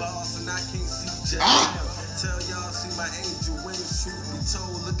locked with bars and I can't see jail. Tell y'all, see my angel wings. Truth be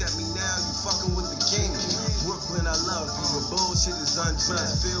told, look at me now, you fucking with the king. Brooklyn, I love you, but bullshit is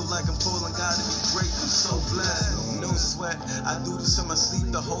undressed. Feel like I'm falling, gotta be great, I'm so blessed. No sweat, I do this in my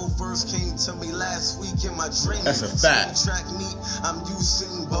sleep. The whole verse came to me last week in my dream. That's a fact. Track meet, I'm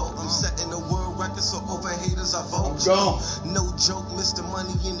Usain Bolt. I'm setting a world record, so over haters I vote. Go. No joke, Mr.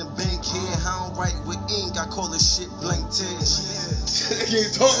 Money in the bank here. I don't write with ink, I call this shit blank tears. They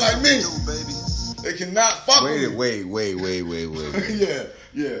can't talk like me. Yo, baby. They cannot fuck with me. Wait.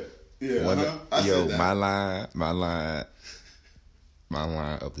 Yeah. One Uh-huh. I yo, said that. my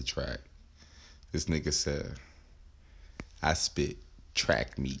line of the track. This nigga said, I spit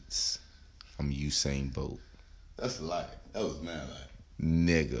track meets. I'm Usain Bolt. That's a lie. That was mad lie.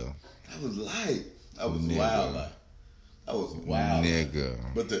 Nigga. That was light. That was Nigga. wild light. That was wild. Nigga.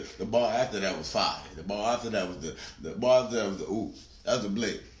 But the bar after that was fire. The bar after that was the bar after that was the ooh. That was the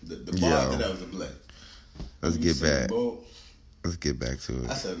blade. The bar Yo. after that was the blade. Let's get Usain back. Bolt. Let's get back to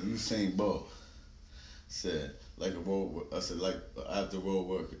I it. said Usain Bolt said like a road. I said like after the road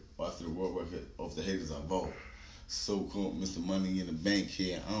work of the haters I vote. So called Mr. Money in the bank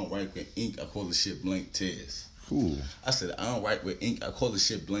here. I don't write with ink. I call the shit blank tears. Ooh. I said I don't write with ink. I call the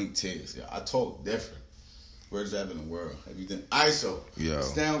shit blank tears. Yeah, I talk different. Where's that in the world? Everything. ISO. Yo.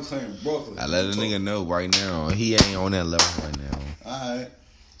 It's down Clan, Brooklyn. I let a nigga know right now. He ain't on that level right now. All right.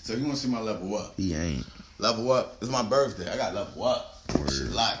 So you want to see my level up? He ain't. Level up. It's my birthday. I got level up. Word.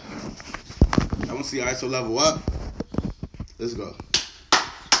 Shit like. I want to see ISO level up. Let's go.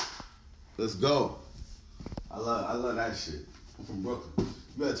 Let's go. I love that shit. I'm from Brooklyn.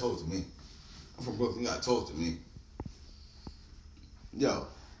 You gotta talk to me. I'm from Brooklyn. You gotta talk to me. Yo.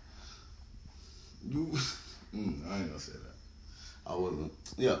 You. I ain't gonna say that. I wasn't.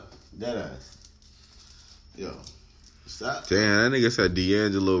 Yo. That ass. Yo. Stop. Damn, that nigga said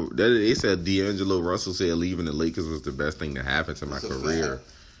D'Angelo. They said D'Angelo Russell said leaving the Lakers was the best thing to happen to my It's a career. fact.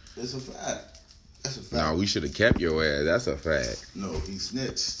 It's a fact. That's a fact. Nah, we should have kept your ass. That's a fact. No, he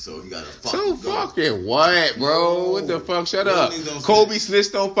snitched, so he got to fuck. So fucking what, bro? No. What the fuck? Shut No, up. niggas don't Kobe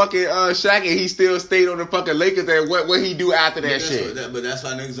snitched on fucking Shaq, and he still stayed on the fucking Lakers. And what he do after that shit? But that's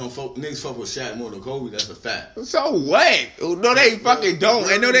why niggas don't fuck. Niggas fuck with Shaq more than Kobe. That's a fact. So what? No, they fucking don't.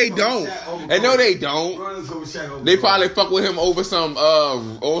 And no, they don't. And no, they don't. They probably fuck with him over some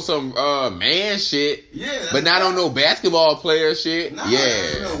man shit. Yeah, but not on no basketball player shit. Nah, Yeah.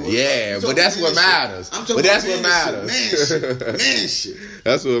 no. Yeah. I'm But that's talking what man matters. shit. I'm talking But that's about what man matters. shit. Man shit.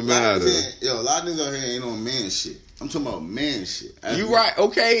 That's what A lot of matters. niggas- Yo, a lot of niggas out here ain't on man shit. I'm talking about man shit. You right,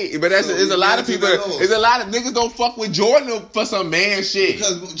 okay, but that's So there's a you lot of gotta people. take that off. There's a lot of niggas don't fuck with Jordan for some man shit.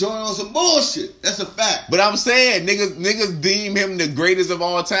 Because Jordan on some bullshit. That's a fact. But I'm saying niggas deem him the greatest of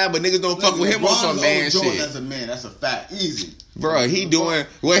all time, but niggas don't fuck with him on some man Jordan, shit. That's a man. That's a fact. Easy. Bro, he doing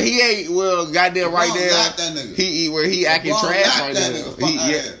well. He ain't goddamn right LeBron there. lapped that nigga. He acting LeBron trash lapped right that there. nigga. Fuck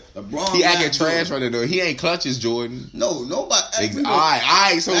outta here. LeBron He acting lapped trash Jordan. right there. He ain't clutches Jordan. No, nobody. All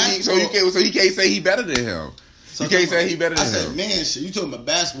right. So he can't say he better than him. You can't say he better than I said him. man shit. You talking about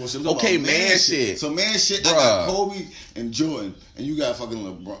basketball shit. I'm talking Okay, about man shit. So man shit, Bruh. I got Kobe and Jordan, and you got fucking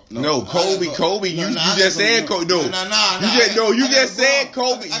LeBron. No, Kobe. You just said Kobe. No, you just said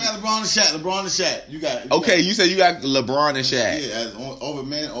Kobe. I got LeBron and Shaq. You got. Okay, you said you got LeBron and Shaq. Yeah, over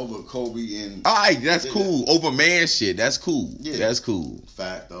man, over Kobe and. All right, that's cool. Over man shit, that's cool. Yeah. That's cool.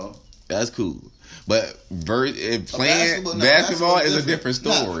 Fact though. That's cool. But playing Basketball basketball is a different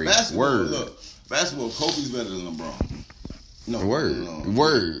story. Nah, basketball, Word. Look, basketball, Kobe's better than LeBron. No, Word. no.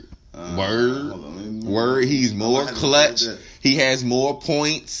 Word. Hold on, Word. He's more have to clutch. say that. He has more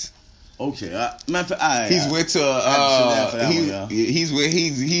points. Okay, He's went to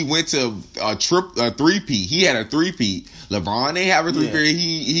he went to a three-peat. He had a three-peat. LeBron ain't have a three-peat.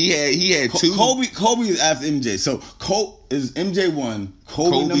 He had two. Kobe is after MJ. So Kobe is MJ 1,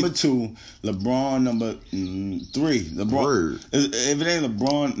 Kobe number 2, LeBron number 3. LeBron. Word. If it ain't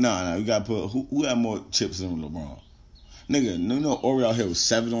LeBron, no, you gotta put who had more chips than LeBron. Nigga, you know Ori out here was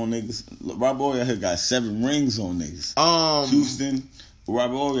 7 on niggas. Robert Ori out here got 7 rings on niggas. Houston,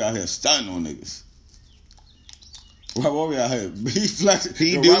 Robert Ori out here stunting on niggas. Robert Ori out here, he flexing.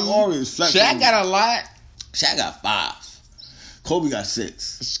 He do. Robert Ori is flexing. Shaq got a lot. Shaq got 5. Kobe got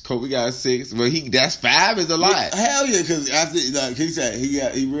 6. Kobe got 6, but that's 5 is a lot. Hell yeah, because after he said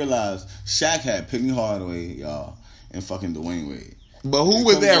he realized Shaq had Penny Hardaway, y'all, and fucking Dwayne Wade. But who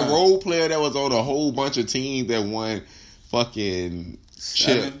was that role player that was on a whole bunch of teams that won fucking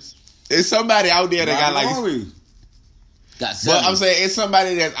 7? chips? It's somebody out there that got like. Got 7. But I'm saying it's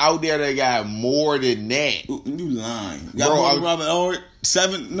somebody that's out there that got more than that. You lying? Got Robert Horry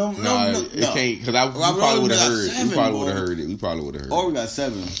 7? No. It can't because we probably would have heard it. We probably would have heard it. Or we got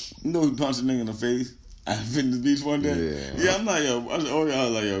 7. You know he punched a nigga in the face at Fitness Beach one day. Yeah, I'm like, yo. I was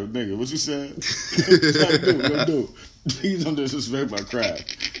like, yo, nigga, what you said? Yo, do. Please don't disrespect my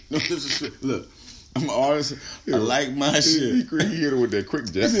craft. No disrespect. Look. I'm an artist. I like my shit. He hit him with that quick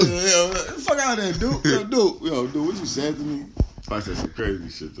jab. Yo, fuck out of there, dude. Yo, dude, what you said to me? I said some crazy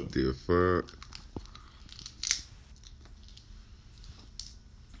shit, though. The fuck?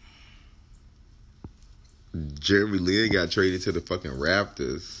 Jeremy Lin got traded to the fucking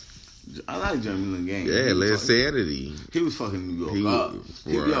Raptors. I like Jeremy Lin game. Yeah, Linsanity. He was fucking New York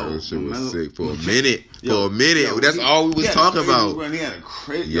up. Shit was sick for a minute. That's all we was talking about. He had a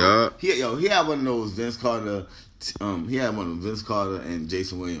crazy. Yeah. He had one of those Vince Carter. He had one of Vince Carter and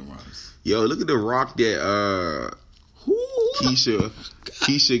Jason Williams runs. Yo, look at the rock that Keisha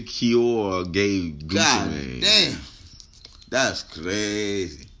Kior gave Gucci Mane. Damn, that's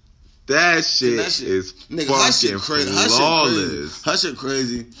crazy. That shit is fucking flawless. Her shit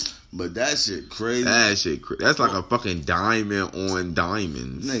crazy. But that shit crazy. That's like a fucking diamond on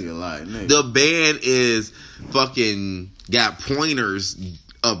diamonds. Nigga. The band is fucking got pointers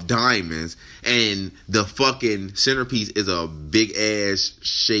of diamonds, and the fucking centerpiece is a big ass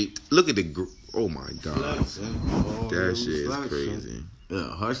shaped. Look at the. Oh my god, that shit is crazy.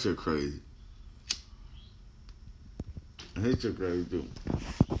 Yeah, her shit crazy. His shit crazy too.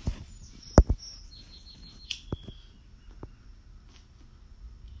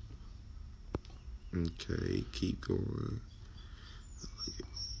 Okay, keep going.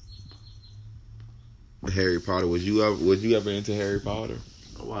 Harry Potter. Was you ever into Harry Potter?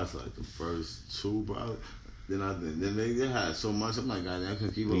 I watched like the first 2, probably. Then they had so much. I'm like, God, I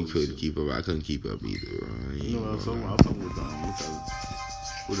couldn't keep up. You couldn't keep up. I couldn't keep up either. You know what I'm talking about? I'm talking with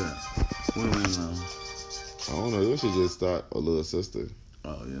who that? When now? I don't know. You should just start a little sister.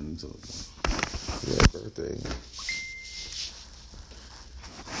 Oh yeah, let me talk about. Yeah, birthday.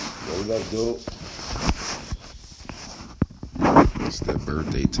 What up, dude? It's that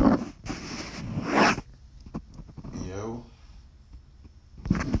birthday talk. Yo.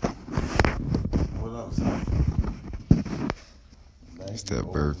 What up, son? It's that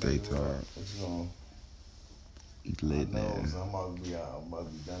birthday talk. What you on? He lit now. I'm about to be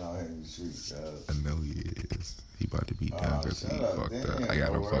done out here in the streets, guys. I know he is. He about to be done because he fucked up. I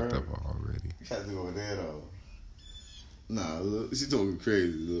got him fucked up already. You got to go over there, though. Nah, look, she talking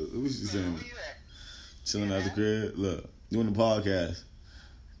crazy. Look what she saying. Chilling out the crib. Look, doing the podcast.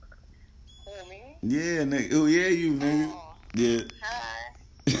 Who, me? Yeah, nigga. Oh, yeah, you, nigga. Oh. Yeah. Hi.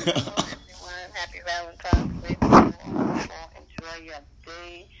 Everyone, happy Valentine's Day. Enjoy your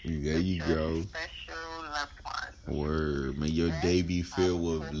day. There you go. Special loved one. Word. May your day be filled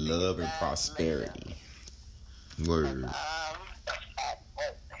with love and prosperity. Word.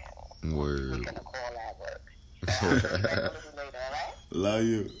 Word. We're gonna call that work. Love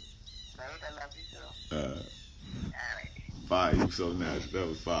you. Love you too. Fire, you so nice. That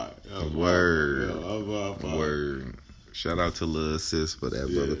was fire. Word. Fire. Word. Shout out to Lil Sis for that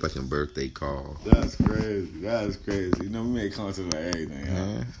motherfucking birthday call. That's crazy. You know, we make content like everything.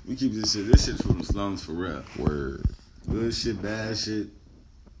 Huh? We keep this shit's from the slums for real. Word. Good shit, bad shit.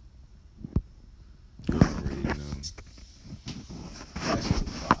 Already know. That shit was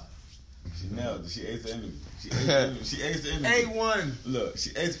fire. She nailed it. She aced the interview. A1. Look, she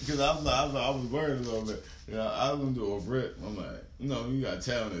aced because I was worried a little bit. You know, I was gonna do a rip. I'm like, you know, you gotta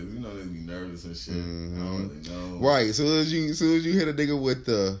tell niggas. You know, they be nervous and shit. Mm-hmm. I don't really know. Right. Soon as you hit a nigga with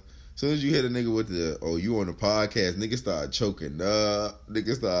the, oh, you on the podcast, niggas start choking up.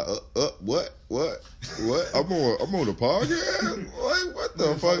 Niggas start what? I'm on the podcast. What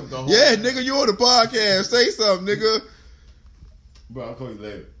the fuck? Yeah, nigga, you on the podcast. Say something, nigga. Bro, I'll call you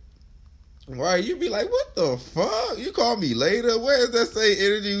later. Right, you be like, what the fuck? You call me later? Where's that same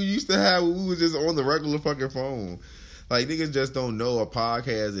energy we used to have when we was just on the regular fucking phone? Like, niggas just don't know a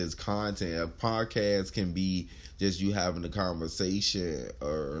podcast is content. A podcast can be just you having a conversation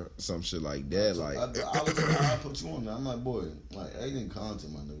or some shit like that. Like, I put you on there. I'm like, boy, like, everything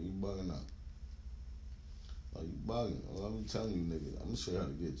content, my nigga. You bugging out. Like, you bugging. Well, I'm telling you, nigga. I'm gonna show you how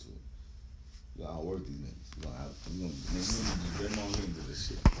to get to it. You gotta work these niggas. You gonna just get more into this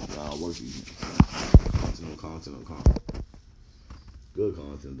shit. You gotta work these niggas. Content. Good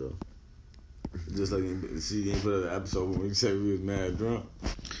content though. Just like she ain't put up an episode when we said we was mad drunk.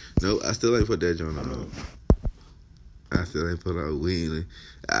 No, I still ain't put that joint on. I still ain't put out weed.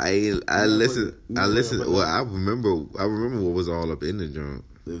 I listen. Well, I remember what was all up in the joint.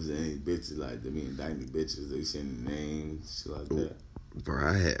 There was any bitches like they be indicting bitches. They sending names, shit like that. Bro,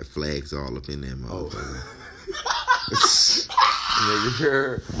 I had flags all up in that motherfucker.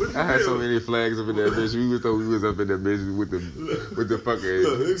 Nigga, I had so many flags up in that bitch. We was up in that bitch with the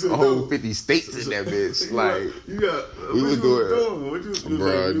fucking whole 50 states in that bitch. Like we was doing,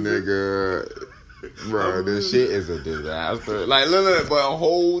 bro, nigga. Bro, this shit is a disaster. Like, look, but the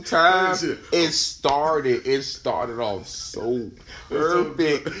whole time it started off so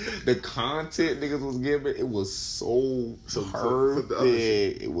perfect. The content niggas was giving, it was so perfect.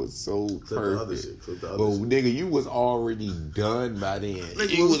 It was so perfect. But nigga, you was already done by then.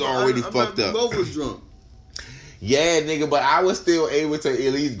 You was already fucked up. Both was drunk. Yeah, nigga, but I was still able to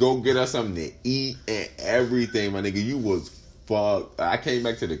at least go get us something to eat and everything, my nigga. You was fuck. I came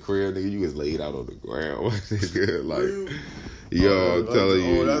back to the crib, nigga. You was laid out on the ground, nigga. Like, I'm telling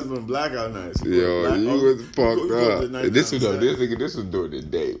you. Oh, that's been blackout nights. Yo, you was fucked up. This was during the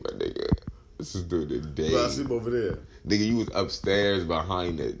day, my nigga. This was during the day. Bro, I sleep over there. Nigga, you was upstairs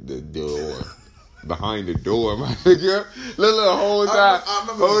behind the door. Behind the door, my nigga. Look, whole time.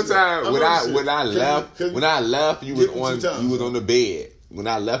 When I left, you was on the bed. When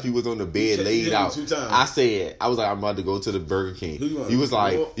I left, you was on the bed laid out. I was like, I'm about to go to the Burger King. You was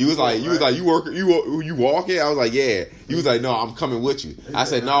like, you walking? I was like, yeah. You was like, no, I'm coming with you. I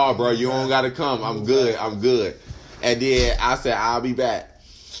said, no, bro, you don't gotta come. I'm good. And then I said, I'll be back.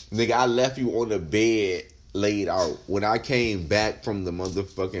 Nigga, I left you on the bed laid out. When I came back from the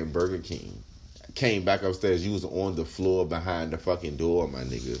motherfucking Burger King, came back upstairs, you was on the floor behind the fucking door, my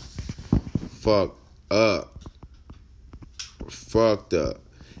nigga. Fucked up.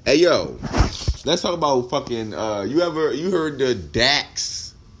 Hey, yo, let's talk about fucking, you heard the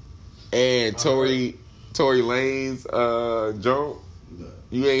Dax and Tory Lanez joke? No.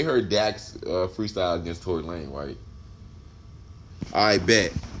 You ain't heard Dax freestyle against Tory Lanez, right? I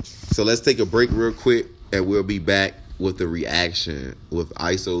bet. So let's take a break real quick and we'll be back with the reaction, with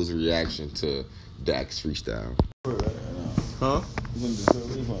ISO's reaction to Dax freestyle. Huh?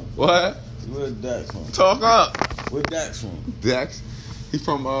 What? Where's Dax from? Talk up. Where's Dax from? Dax, he's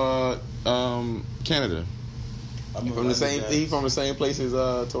from Canada. He's from the same place as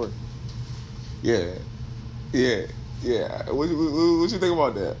Tory. Yeah. What you think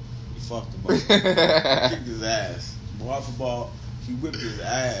about that? He fucked him up. He kicked his ass. Boy for ball, he whipped his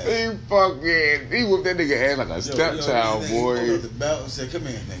ass. He whipped that nigga ass like a stepchild, boy. He pulled up the belt and said, "Come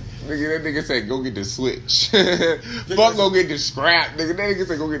here, nigga." That nigga said, "Go get the switch." Fuck, go get the scrap, nigga. That nigga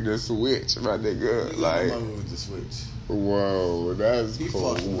said, "Go get the switch," my nigga. Like, with the switch. Whoa, that's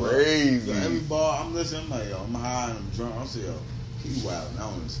crazy. So every ball I'm listening, I'm like, yo, I'm high and I'm drunk. I'm saying, yo, he wilding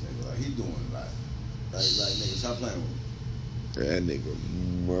out on this nigga. Like, he doing like nigga, stop playing with him. That nigga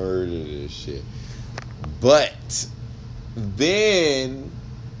murdered this shit. But then,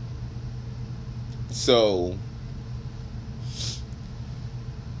 so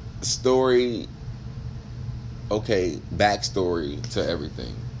story. Okay, backstory to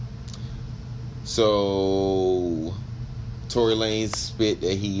everything. So Tory Lanez spit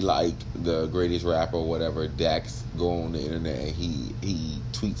that he like the greatest rapper or whatever. Dax go on the internet and he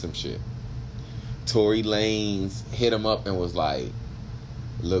tweets some shit. Tory Lanez hit him up and was like,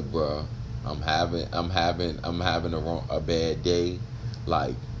 "Look, bro, I'm having a bad day.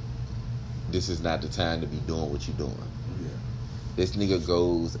 Like, this is not the time to be doing what you're doing." Yeah. This nigga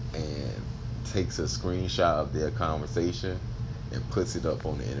goes and takes a screenshot of their conversation and puts it up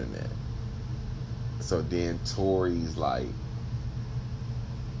on the internet. So then Tory's like,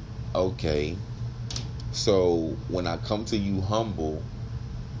 okay, so when I come to you humble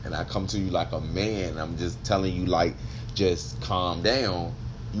and I come to you like a man, I'm just telling you, like, just calm down,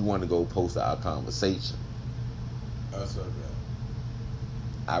 you want to go post our conversation.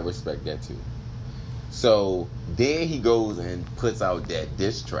 I respect that too. So then he goes and puts out that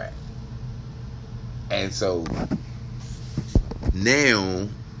diss track. And so now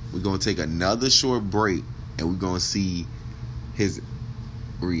we're going to take another short break and we're going to see his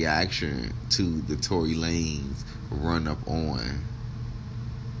reaction to the Tory Lanez run up on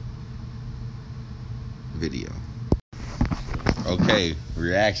video. Okay,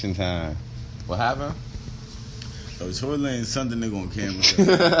 reaction time. What happened? Tory Lanez something nigga on camera.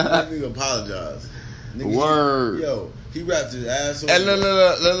 That nigga apologize. Word. Yo, He rapped his ass off. And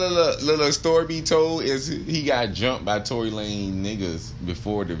little story be told is he got jumped by Tory Lane niggas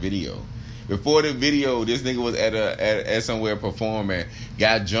before the video. Before the video, this nigga was at somewhere performing,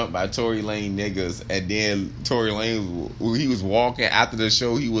 got jumped by Tory Lane niggas, and then Tory Lane, he was walking after the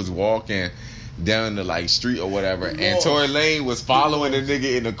show, he was walking down the like street or whatever, and Tory Lane was following the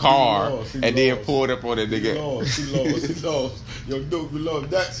nigga in the car, and then pulled up on the nigga. He lost. Yo, Duke, we lost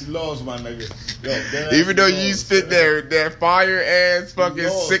that. She lost, my nigga. Yo, even though you spit that fire ass, fucking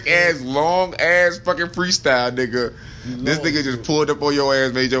sick ass, long ass fucking freestyle, nigga. This nigga just pulled up on your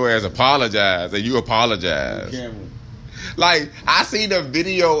ass, made your ass apologize, and you apologize. Like, I seen a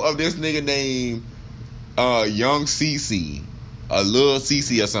video of this nigga named Young CC, a Lil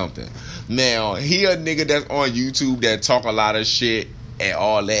CC or something. Now, he a nigga that's on YouTube that talk a lot of shit and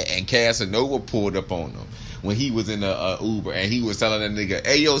all that, and Casanova pulled up on him when he was in a Uber, and he was telling that nigga,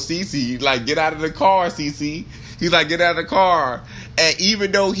 hey, yo, CC, like, get out of the car, CC. He's like, get out of the car. And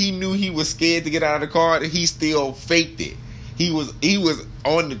even though he knew he was scared to get out of the car, he still faked it. He was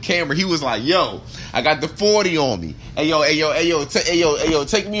on the camera. He was like, yo, I got the 40 on me. Hey, yo,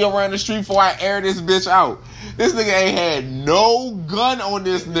 take me around the street before I air this bitch out. This nigga ain't had no gun on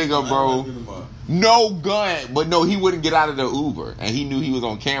this nigga, bro. No gun. But no, he wouldn't get out of the Uber. And he knew he was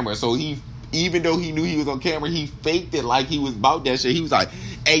on camera. So even though he knew he was on camera, he faked it like he was about that shit. He was like,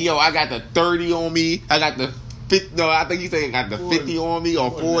 hey, yo, I got the 30 on me. I got the 50. No, I think he said I got the 50 on me or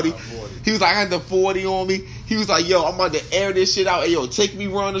 40. He was like, I got the 40 on me. He was like, yo, I'm about to air this shit out. Hey, yo, take me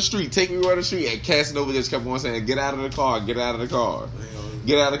around the street. And Casanova just kept on saying, get out of the car. Get out of the car.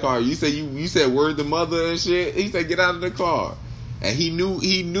 Get out of the car. You said word the mother and shit. He said, get out of the car. And he knew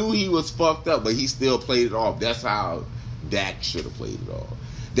he was fucked up, but he still played it off. That's how Dak should have played it off.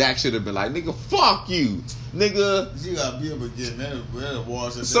 Dak should have been like, nigga, fuck you, nigga. You gotta be able to get that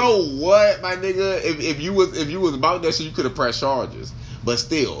wash. So what, my nigga? If you was about that shit, you could have pressed charges. But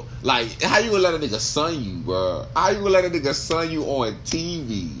still, like, how you gonna let a nigga son you, bro? How you gonna let a nigga son you on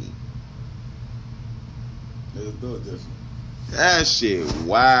TV? Niggas do it different. That shit,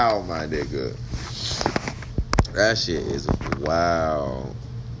 wow, my nigga. That shit is wow,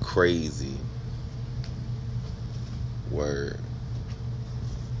 crazy. Word.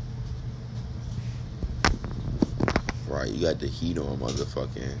 Right, you got the heat on,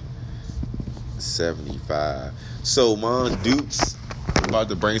 motherfucking 75. So, Mon Dukes about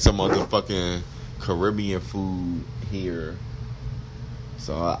to bring some motherfucking Caribbean food here.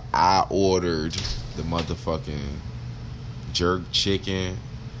 So I ordered the motherfucking jerk chicken.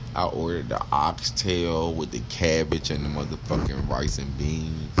 I ordered the oxtail with the cabbage and the motherfucking rice and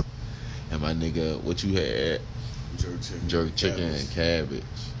beans. And my nigga, what you had? Jerk chicken and cabbage.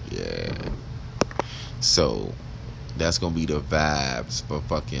 Yeah. So that's gonna be the vibes for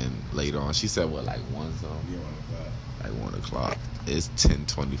fucking later on. She said what, like 1 something? Yeah, 1 o'clock. Like 1 o'clock. It's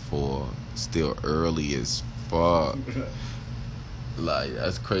 10:24. Still early as fuck. Like,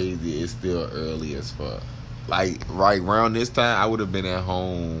 that's crazy. It's still early as fuck. Like, right around this time, I would have been at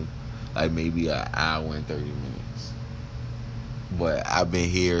home like maybe an hour and 30 minutes. But I've been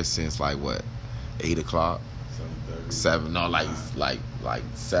here since like what, 8 o'clock? 7:30. 7. No, like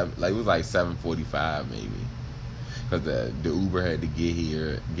 7. Like it was like 7:45 maybe. Cause the Uber had to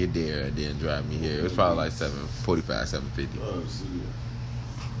get there, and then drive me here. It was probably like 7:45, 7:50. Oh, see.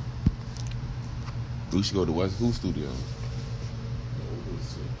 We should go to Who Studio?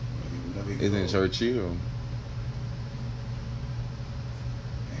 It's in Churchill.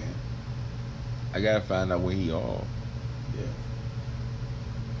 I gotta find out when he off.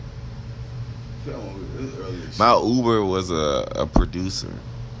 Yeah. My Uber was a producer.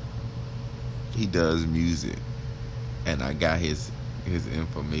 He does music, and I got his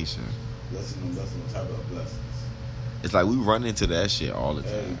information. Blessing type of blessings. It's like we run into that shit all the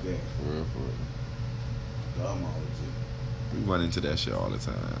time. Every day. For real. I'm always we run into that shit all the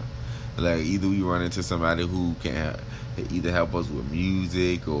time. Like, either we run into somebody who can either help us with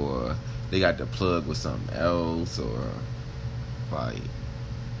music, or they got the plug with something else, or like,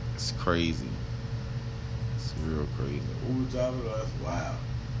 it's crazy. It's real crazy. Uber driver, that's wild.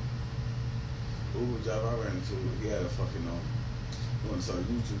 Uber driver I ran into, he had a fucking he wanted to start a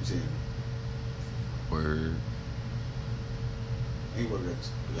YouTube channel. Word. He worked at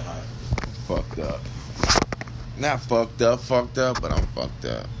the hospital. Fucked up. Not fucked up, but I'm fucked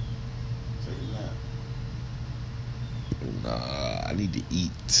up. Take a nap. Nah, I need to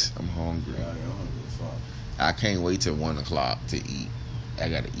eat. I'm hungry. Yeah, I'm hungry as fuck. I can't wait till 1 o'clock to eat. I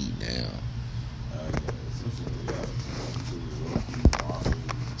gotta eat now.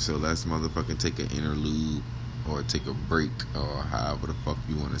 So let's motherfucking take an interlude, or take a break, or however the fuck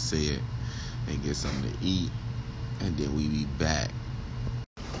you want to say it, and get something to eat. And then we be back.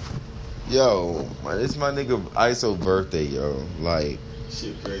 Yo, it's my nigga ISO birthday, yo. Like,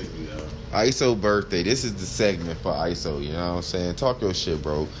 Shit crazy, yo. ISO birthday. This is the segment for ISO, you know what I'm saying? Talk your shit,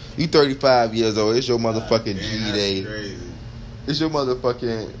 bro. You 35 years old. It's your motherfucking G-Day. Crazy. It's your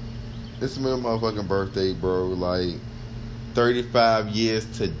motherfucking... It's my motherfucking birthday, bro. Like, 35 years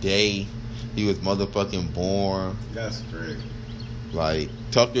today. He was motherfucking born. That's crazy. Like,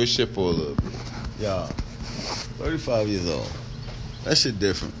 talk your shit for a little bit. Yo, 35 years old. That shit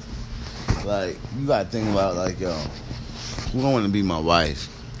different. Like, you gotta think about, like, yo, who I want to be my wife,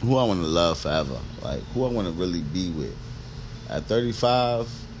 who I want to love forever, like, who I want to really be with. At 35,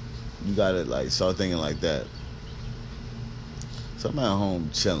 you gotta, like, start thinking like that. So I'm at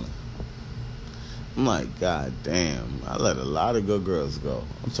home chilling. I'm like, God damn, I let a lot of good girls go.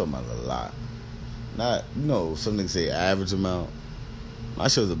 I'm talking about a lot. Not, you know, some niggas say average amount. My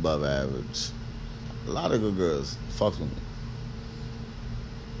show's above average. A lot of good girls fuck with me.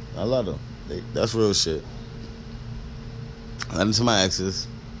 I love them. That's real shit. Nothing to my exes.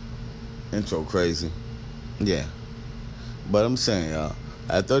 Intro crazy. Yeah. But I'm saying, y'all,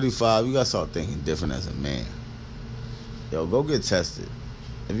 at 35, you gotta start thinking different as a man. Yo, go get tested.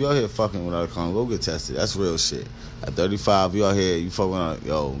 If you out here fucking without a condom, go get tested. That's real shit. At 35, you out here, you fucking without,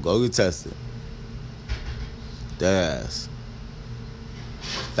 yo, go get tested. Dead ass.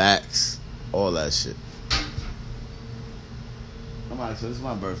 Facts. All that shit. Alright, so this is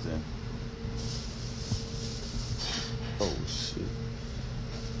my birthday. Oh shit.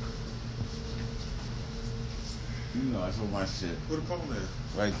 You know I told my shit. Put a phone there.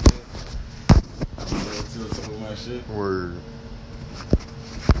 Right there. I'm real to the top of my shit. Word.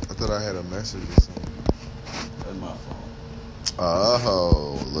 I thought I had a message or something. That's my phone.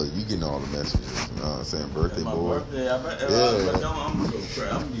 Oh, look, you getting all the messages. You know what I'm saying? Birthday That's my boy. birthday. I bet, Yeah. I'm gonna go crazy.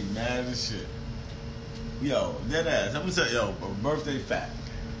 I'm gonna be mad as shit. Yo, dead ass. I'm gonna tell yo, a birthday fact.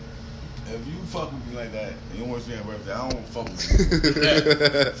 If you fuck with me like that and you want to see my birthday, I don't fuck with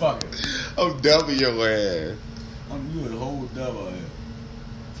you. Fuck it. I'm dubbing your ass. You a whole dub out here.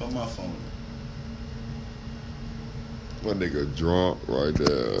 Fuck my phone. My nigga drunk right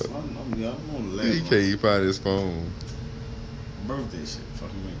there. I'm on the He left. can't even find his phone. Birthday shit.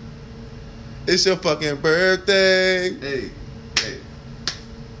 Fucking me. It's your fucking birthday. Hey.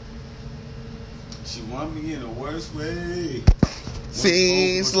 She want me in the worst way.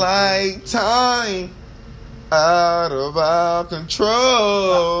 Seems like time out of our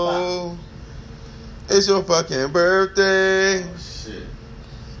control. It's your fucking birthday. Oh, shit.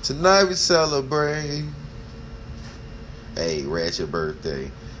 Tonight we celebrate. Hey, Ratchet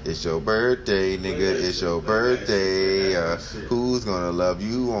birthday. It's your birthday, nigga. It's your birthday. Who's gonna love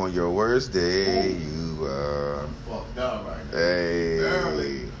you on your worst day? You I'm fucked up right now. Hey.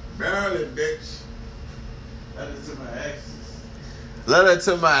 Barely, bitch. That is to my exes. Letter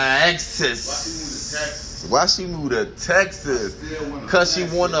to my Why exes. she moved to Texas? Why she moved to Texas? Still wanna Cause she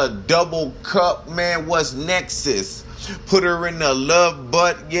flex won it. a double cup, man. What's Nexus? Put her in the love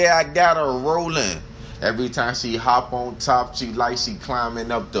butt, yeah, I got her rolling. Every time she hop on top, she like she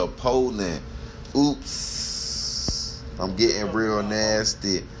climbing up the Poland. Oops. I'm getting real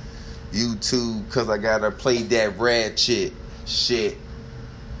nasty. YouTube, cause I gotta play that ratchet shit.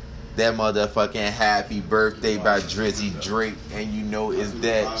 That motherfucking Happy Birthday by Drizzy Drake, and you know it's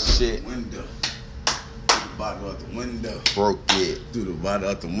that shit. Window. Bottle out the window. Broke it. Through the bottle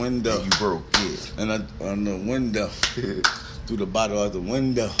out the window. And you broke it. And on the window. Through the bottle out the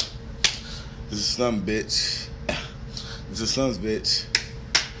window. This is slum bitch. This is slums bitch.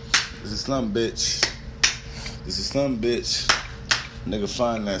 This is slum bitch. This is slum bitch. Nigga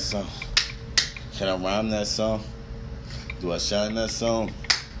find that song. Can I rhyme that song? Do I shine that song?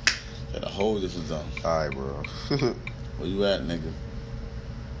 Got a whole different song. Alright, bro. Where you at, nigga?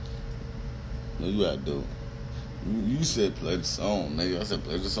 Where you at, dude? You said play the song, nigga. I said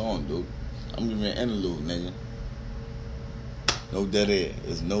play the song, dude. I'm giving you an interlude, nigga. No dead air.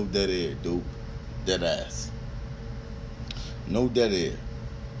 There's no dead air, dude. Dead ass. No dead air.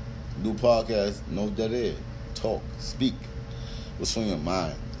 Do podcast, no dead air. Talk, speak. What's on your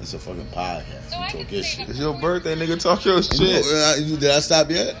mind? It's a fucking podcast. You talk your shit. It's your birthday, nigga. Talk your shit. Did I stop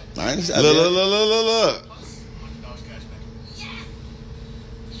yet? I ain't stopped Look, yet. look.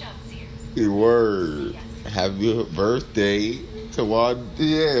 Word. Happy birthday to what?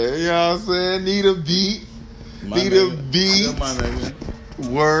 Yeah, you know what I'm saying? Need a beat. Need a beat. Yeah, my nigga.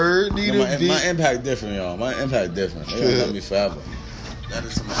 Word. Need Yeah, a beat. my impact different, y'all. My impact different. They gonna love me forever. That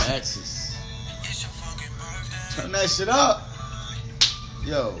is to my exes. Turn that shit up.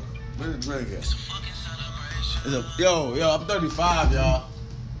 Yo, where's the drink at? Yo, I'm 35, y'all.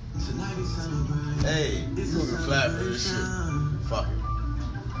 Tonight we celebrate. Hey, you looking flat for this shit. Fuck it.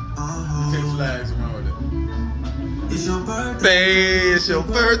 Take flags around with it. It's your birthday. It's your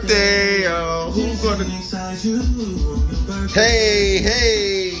birthday, yo. Who gonna? Hey,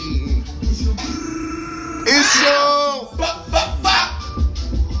 hey. It's your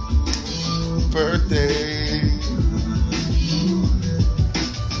birthday.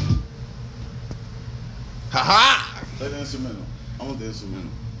 Ha-ha! Play the instrumental. I want the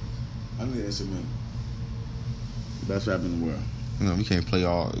instrumental. I need the instrumental. Best rap in the world. No, you can't play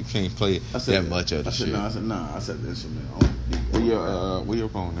that much of the shit. I said the instrumental. Where your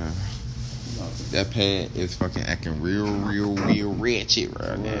phone now? That pad is fucking acting real ratchet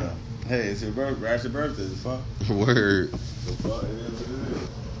right now. Hey, it's your birthday. It's your birthday. The fuck? Word. The fuck? It is what it is.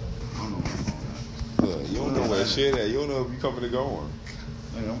 I don't know what's going on. Look, you don't know where shit at. You don't know if you coming or going.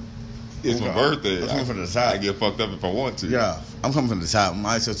 You know? It's my birthday. I'm coming from the I side. get fucked up if I want to. Yeah, I'm coming from the top. I'm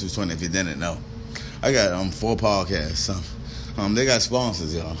ISO 220 if you didn't know. I got 4 podcasts. They got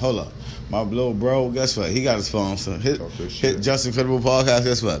sponsors, y'all. Hold up. My little bro, guess what? He got a sponsor. Hit Just Incredible Podcast,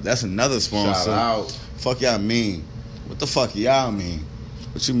 guess what? That's another sponsor. Shout out. Fuck y'all mean? What the fuck y'all mean?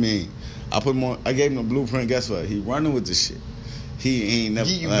 What you mean? I gave him the blueprint, guess what? He running with this shit. He ain't never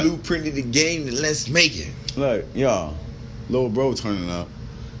Give you blueprinted the game and let's make it. Look, y'all, little bro turning up.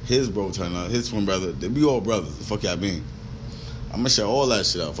 His bro turning up. His twin brother. We all brothers. The fuck y'all mean? I'm gonna shut all that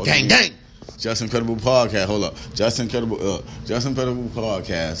shit up. Fuck Gang, you. gang. Just Incredible Podcast. Hold up. Just Incredible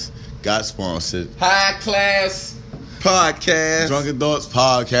Podcast got sponsored. High class podcast. Drunken Thoughts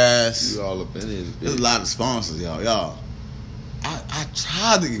Podcast. You all up in it. There's a lot of sponsors, y'all. I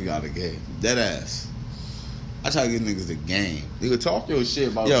tried to get out of the game. Dead ass. I tried to get niggas the game. You could talk your shit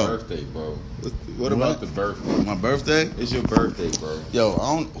about Yo. birthday, bro. What about the birthday? My birthday? It's your birthday, bro.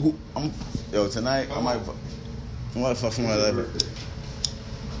 Yo, tonight I might fuck somebody like that.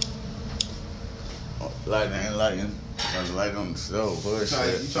 Lighting. Got the light on the stove. You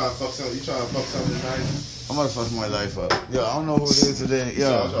trying to fuck something tonight? I'm gonna fuck my life up. Yo, I don't know who it is today. You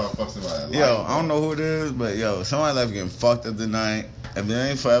trying to fuck somebody. Yo, I don't know who it is, but yo, somebody's life getting fucked up tonight. If it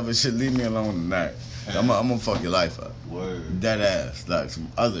ain't forever shit, leave me alone tonight. I'm gonna fuck your life up. Word. Dead ass, like some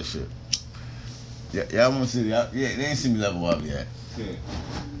other shit. Yeah, y'all wanna see? They ain't seen me level up yet. Yeah.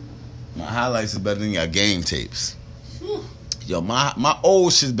 My highlights is better than your game tapes. Whew. Yo, my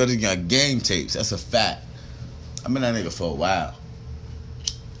old shit's better than your game tapes. That's a fact. I've been that nigga for a while.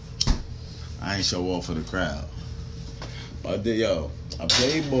 I ain't show off for the crowd. But I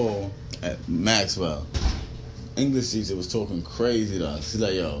played ball at Maxwell. English teacher was talking crazy to us. He's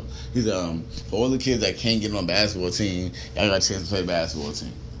like, for all the kids that can't get on a basketball team, y'all got a chance to play basketball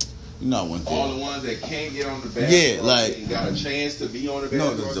team. You know one thing. All the ones that can't get on the basketball team got a chance to be on the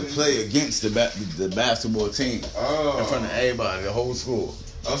basketball team? To play against the basketball team. Oh. In front of everybody, the whole school.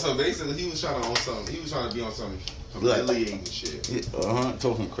 Oh, so basically he was trying to be on some humiliating shit. Yeah,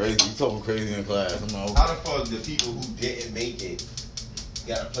 talking crazy. He talking crazy in class. I'm like, how the fuck the people who didn't make it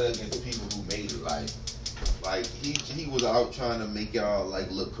gotta play against the people who made it? Like he was out trying to make y'all like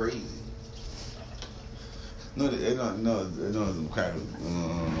look crazy. No, they don't some crackers.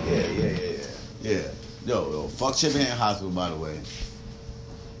 Yeah. Yo, fuck Chipping Hospital, by the way.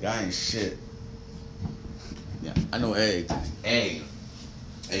 Y'all ain't shit. Yeah, I know everything. Hey,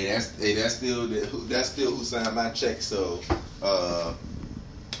 that's still who signed my check. So, I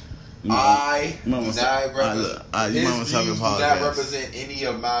do not represent any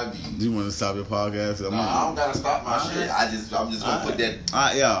of my views. Do you want to stop your podcast? No, I don't gotta stop my shit. I'm just gonna put that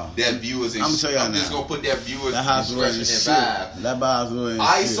viewers in. I'm just gonna put that viewers discretion and vibe. That hospital ain't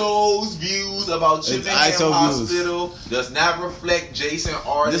ISO's views about Chippenham Hospital does not reflect Jason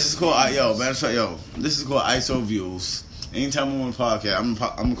Arden. This is called This is called ISO Views. Anytime I'm on a podcast,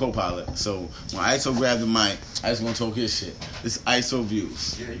 I'm a co-pilot. So when ISO grab the mic, I just want to talk his shit. This is ISO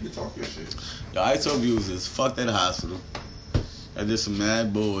Views. Yeah, you can talk your shit. Yo, ISO Views is fuck that hospital. I did some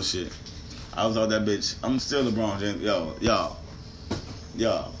mad bullshit. I was out that bitch. I'm still LeBron James.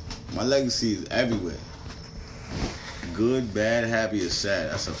 Yo, my legacy is everywhere. Good, bad, happy, or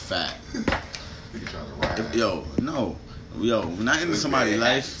sad. That's a fact. You trying to ride? Yo, when I enter somebody's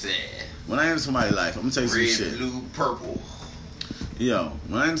life. When I enter somebody's life, I'm gonna tell you some shit. Red, blue, purple. Yo,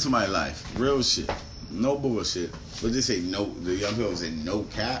 when I enter somebody's life, real shit, no bullshit. But just say no. The young people say no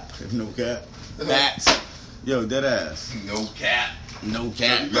cap, no cap. Facts. Yo, dead ass. No cap. No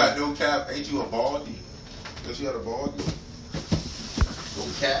cap. You got no cap. Ain't you a baldy? Don't you got a baldy? No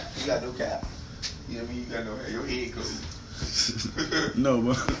cap. You got no cap. You know what I mean? You got no hair. Your head goes. No,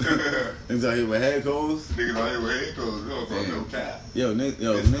 but it's out here with head colds. Niggas out here with head colds. No cap.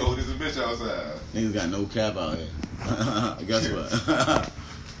 It's cold as a bitch outside. Niggas got no cap out here. Guess what?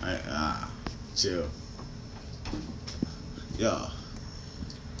 Chill. Yo,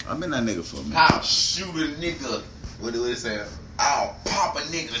 I've been that nigga for a minute. I'll shoot a nigga. What do it say? I'll pop a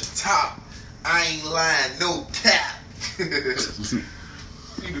nigga's top. I ain't lying, no cap. I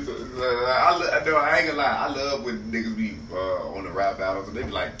ain't gonna lie. I love when niggas be on the rap battles and they be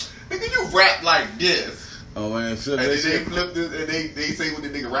like, nigga, you rap like this. Oh, when they flip And that then they shit. flip this and they say when the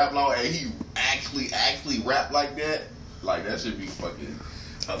nigga rap long and he actually rap like that. Like that should be fucking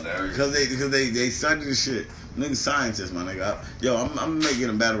hilarious. Because they study the shit. Nigga scientists, my nigga. Yo, I'm making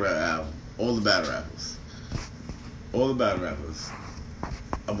a battle rap album. All the battle rappers. All the battle rappers.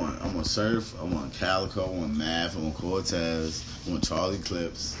 I want Surf, I want Calico, I want Math, I want Cortez, I want Charlie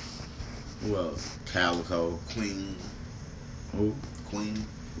Clips. Who else? Calico. Clean. Who? Queen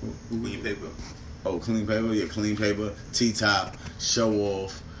Paper. Oh, Clean Paper? Yeah, Clean Paper. T-Top. Show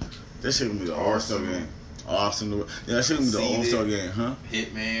Off. That shit gonna be the All-Star game. Awesome. Yeah, that shit gonna be the All-Star game, huh?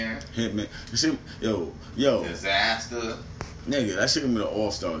 Hitman. That shit, yo. Disaster. Nigga, that shit gonna be the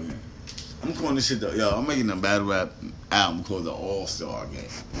All-Star game. I'm calling this shit I'm making a battle rap album called the All-Star Game.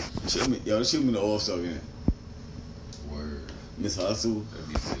 This shit gonna be the All-Star game. Word. Miss Hustle. That'd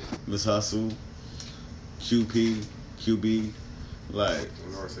be sick. Miss Hustle. QB. Like,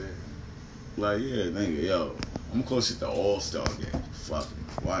 yeah, nigga, yo. I'm gonna call shit the All-Star Game. Fuck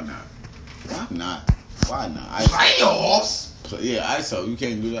it. Why not? Playoffs? Yeah, ISO, you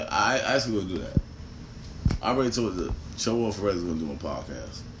can't do that. ISO will do that. I already told the Show Off Red's gonna do my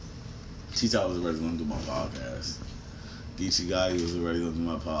podcast. T-Top was already gonna do my podcast. Geechee Gotti was already gonna do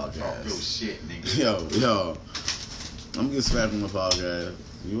my podcast. Talk your shit, nigga. Yo. I'm getting smacked on my podcast.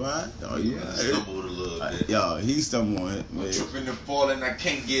 You alright? Oh, you alright? Stumbled a little bit. Yo, he stumbled on it. I'm tripping and falling, I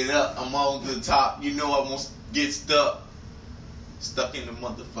can't get up. I'm on the top, you know I won't get stuck. Stuck in the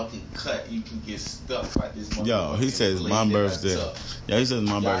motherfucking cut. You can get stuck by this motherfucking Yo, he says blade my that I birthday. took. Yeah, he says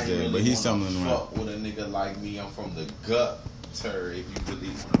my Y'all birthday, really but he's wanna stumbling around. fuck with a nigga like me. I'm from the gutter. If you really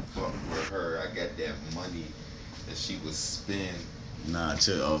wanna fuck with her, I got that money that she would spend. Nah,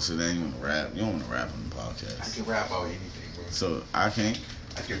 chill. Oh, so then you wanna rap? You don't wanna rap on the I podcast. can rap about anything, bro. So I can't.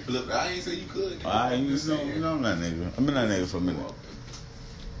 I can flip. I ain't say you could. nigga. Alright, you know I'm that nigga. I've been that nigga for a minute.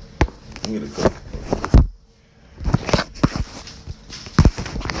 I'm gonna cook.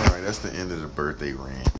 All right, that's the end of the birthday rant.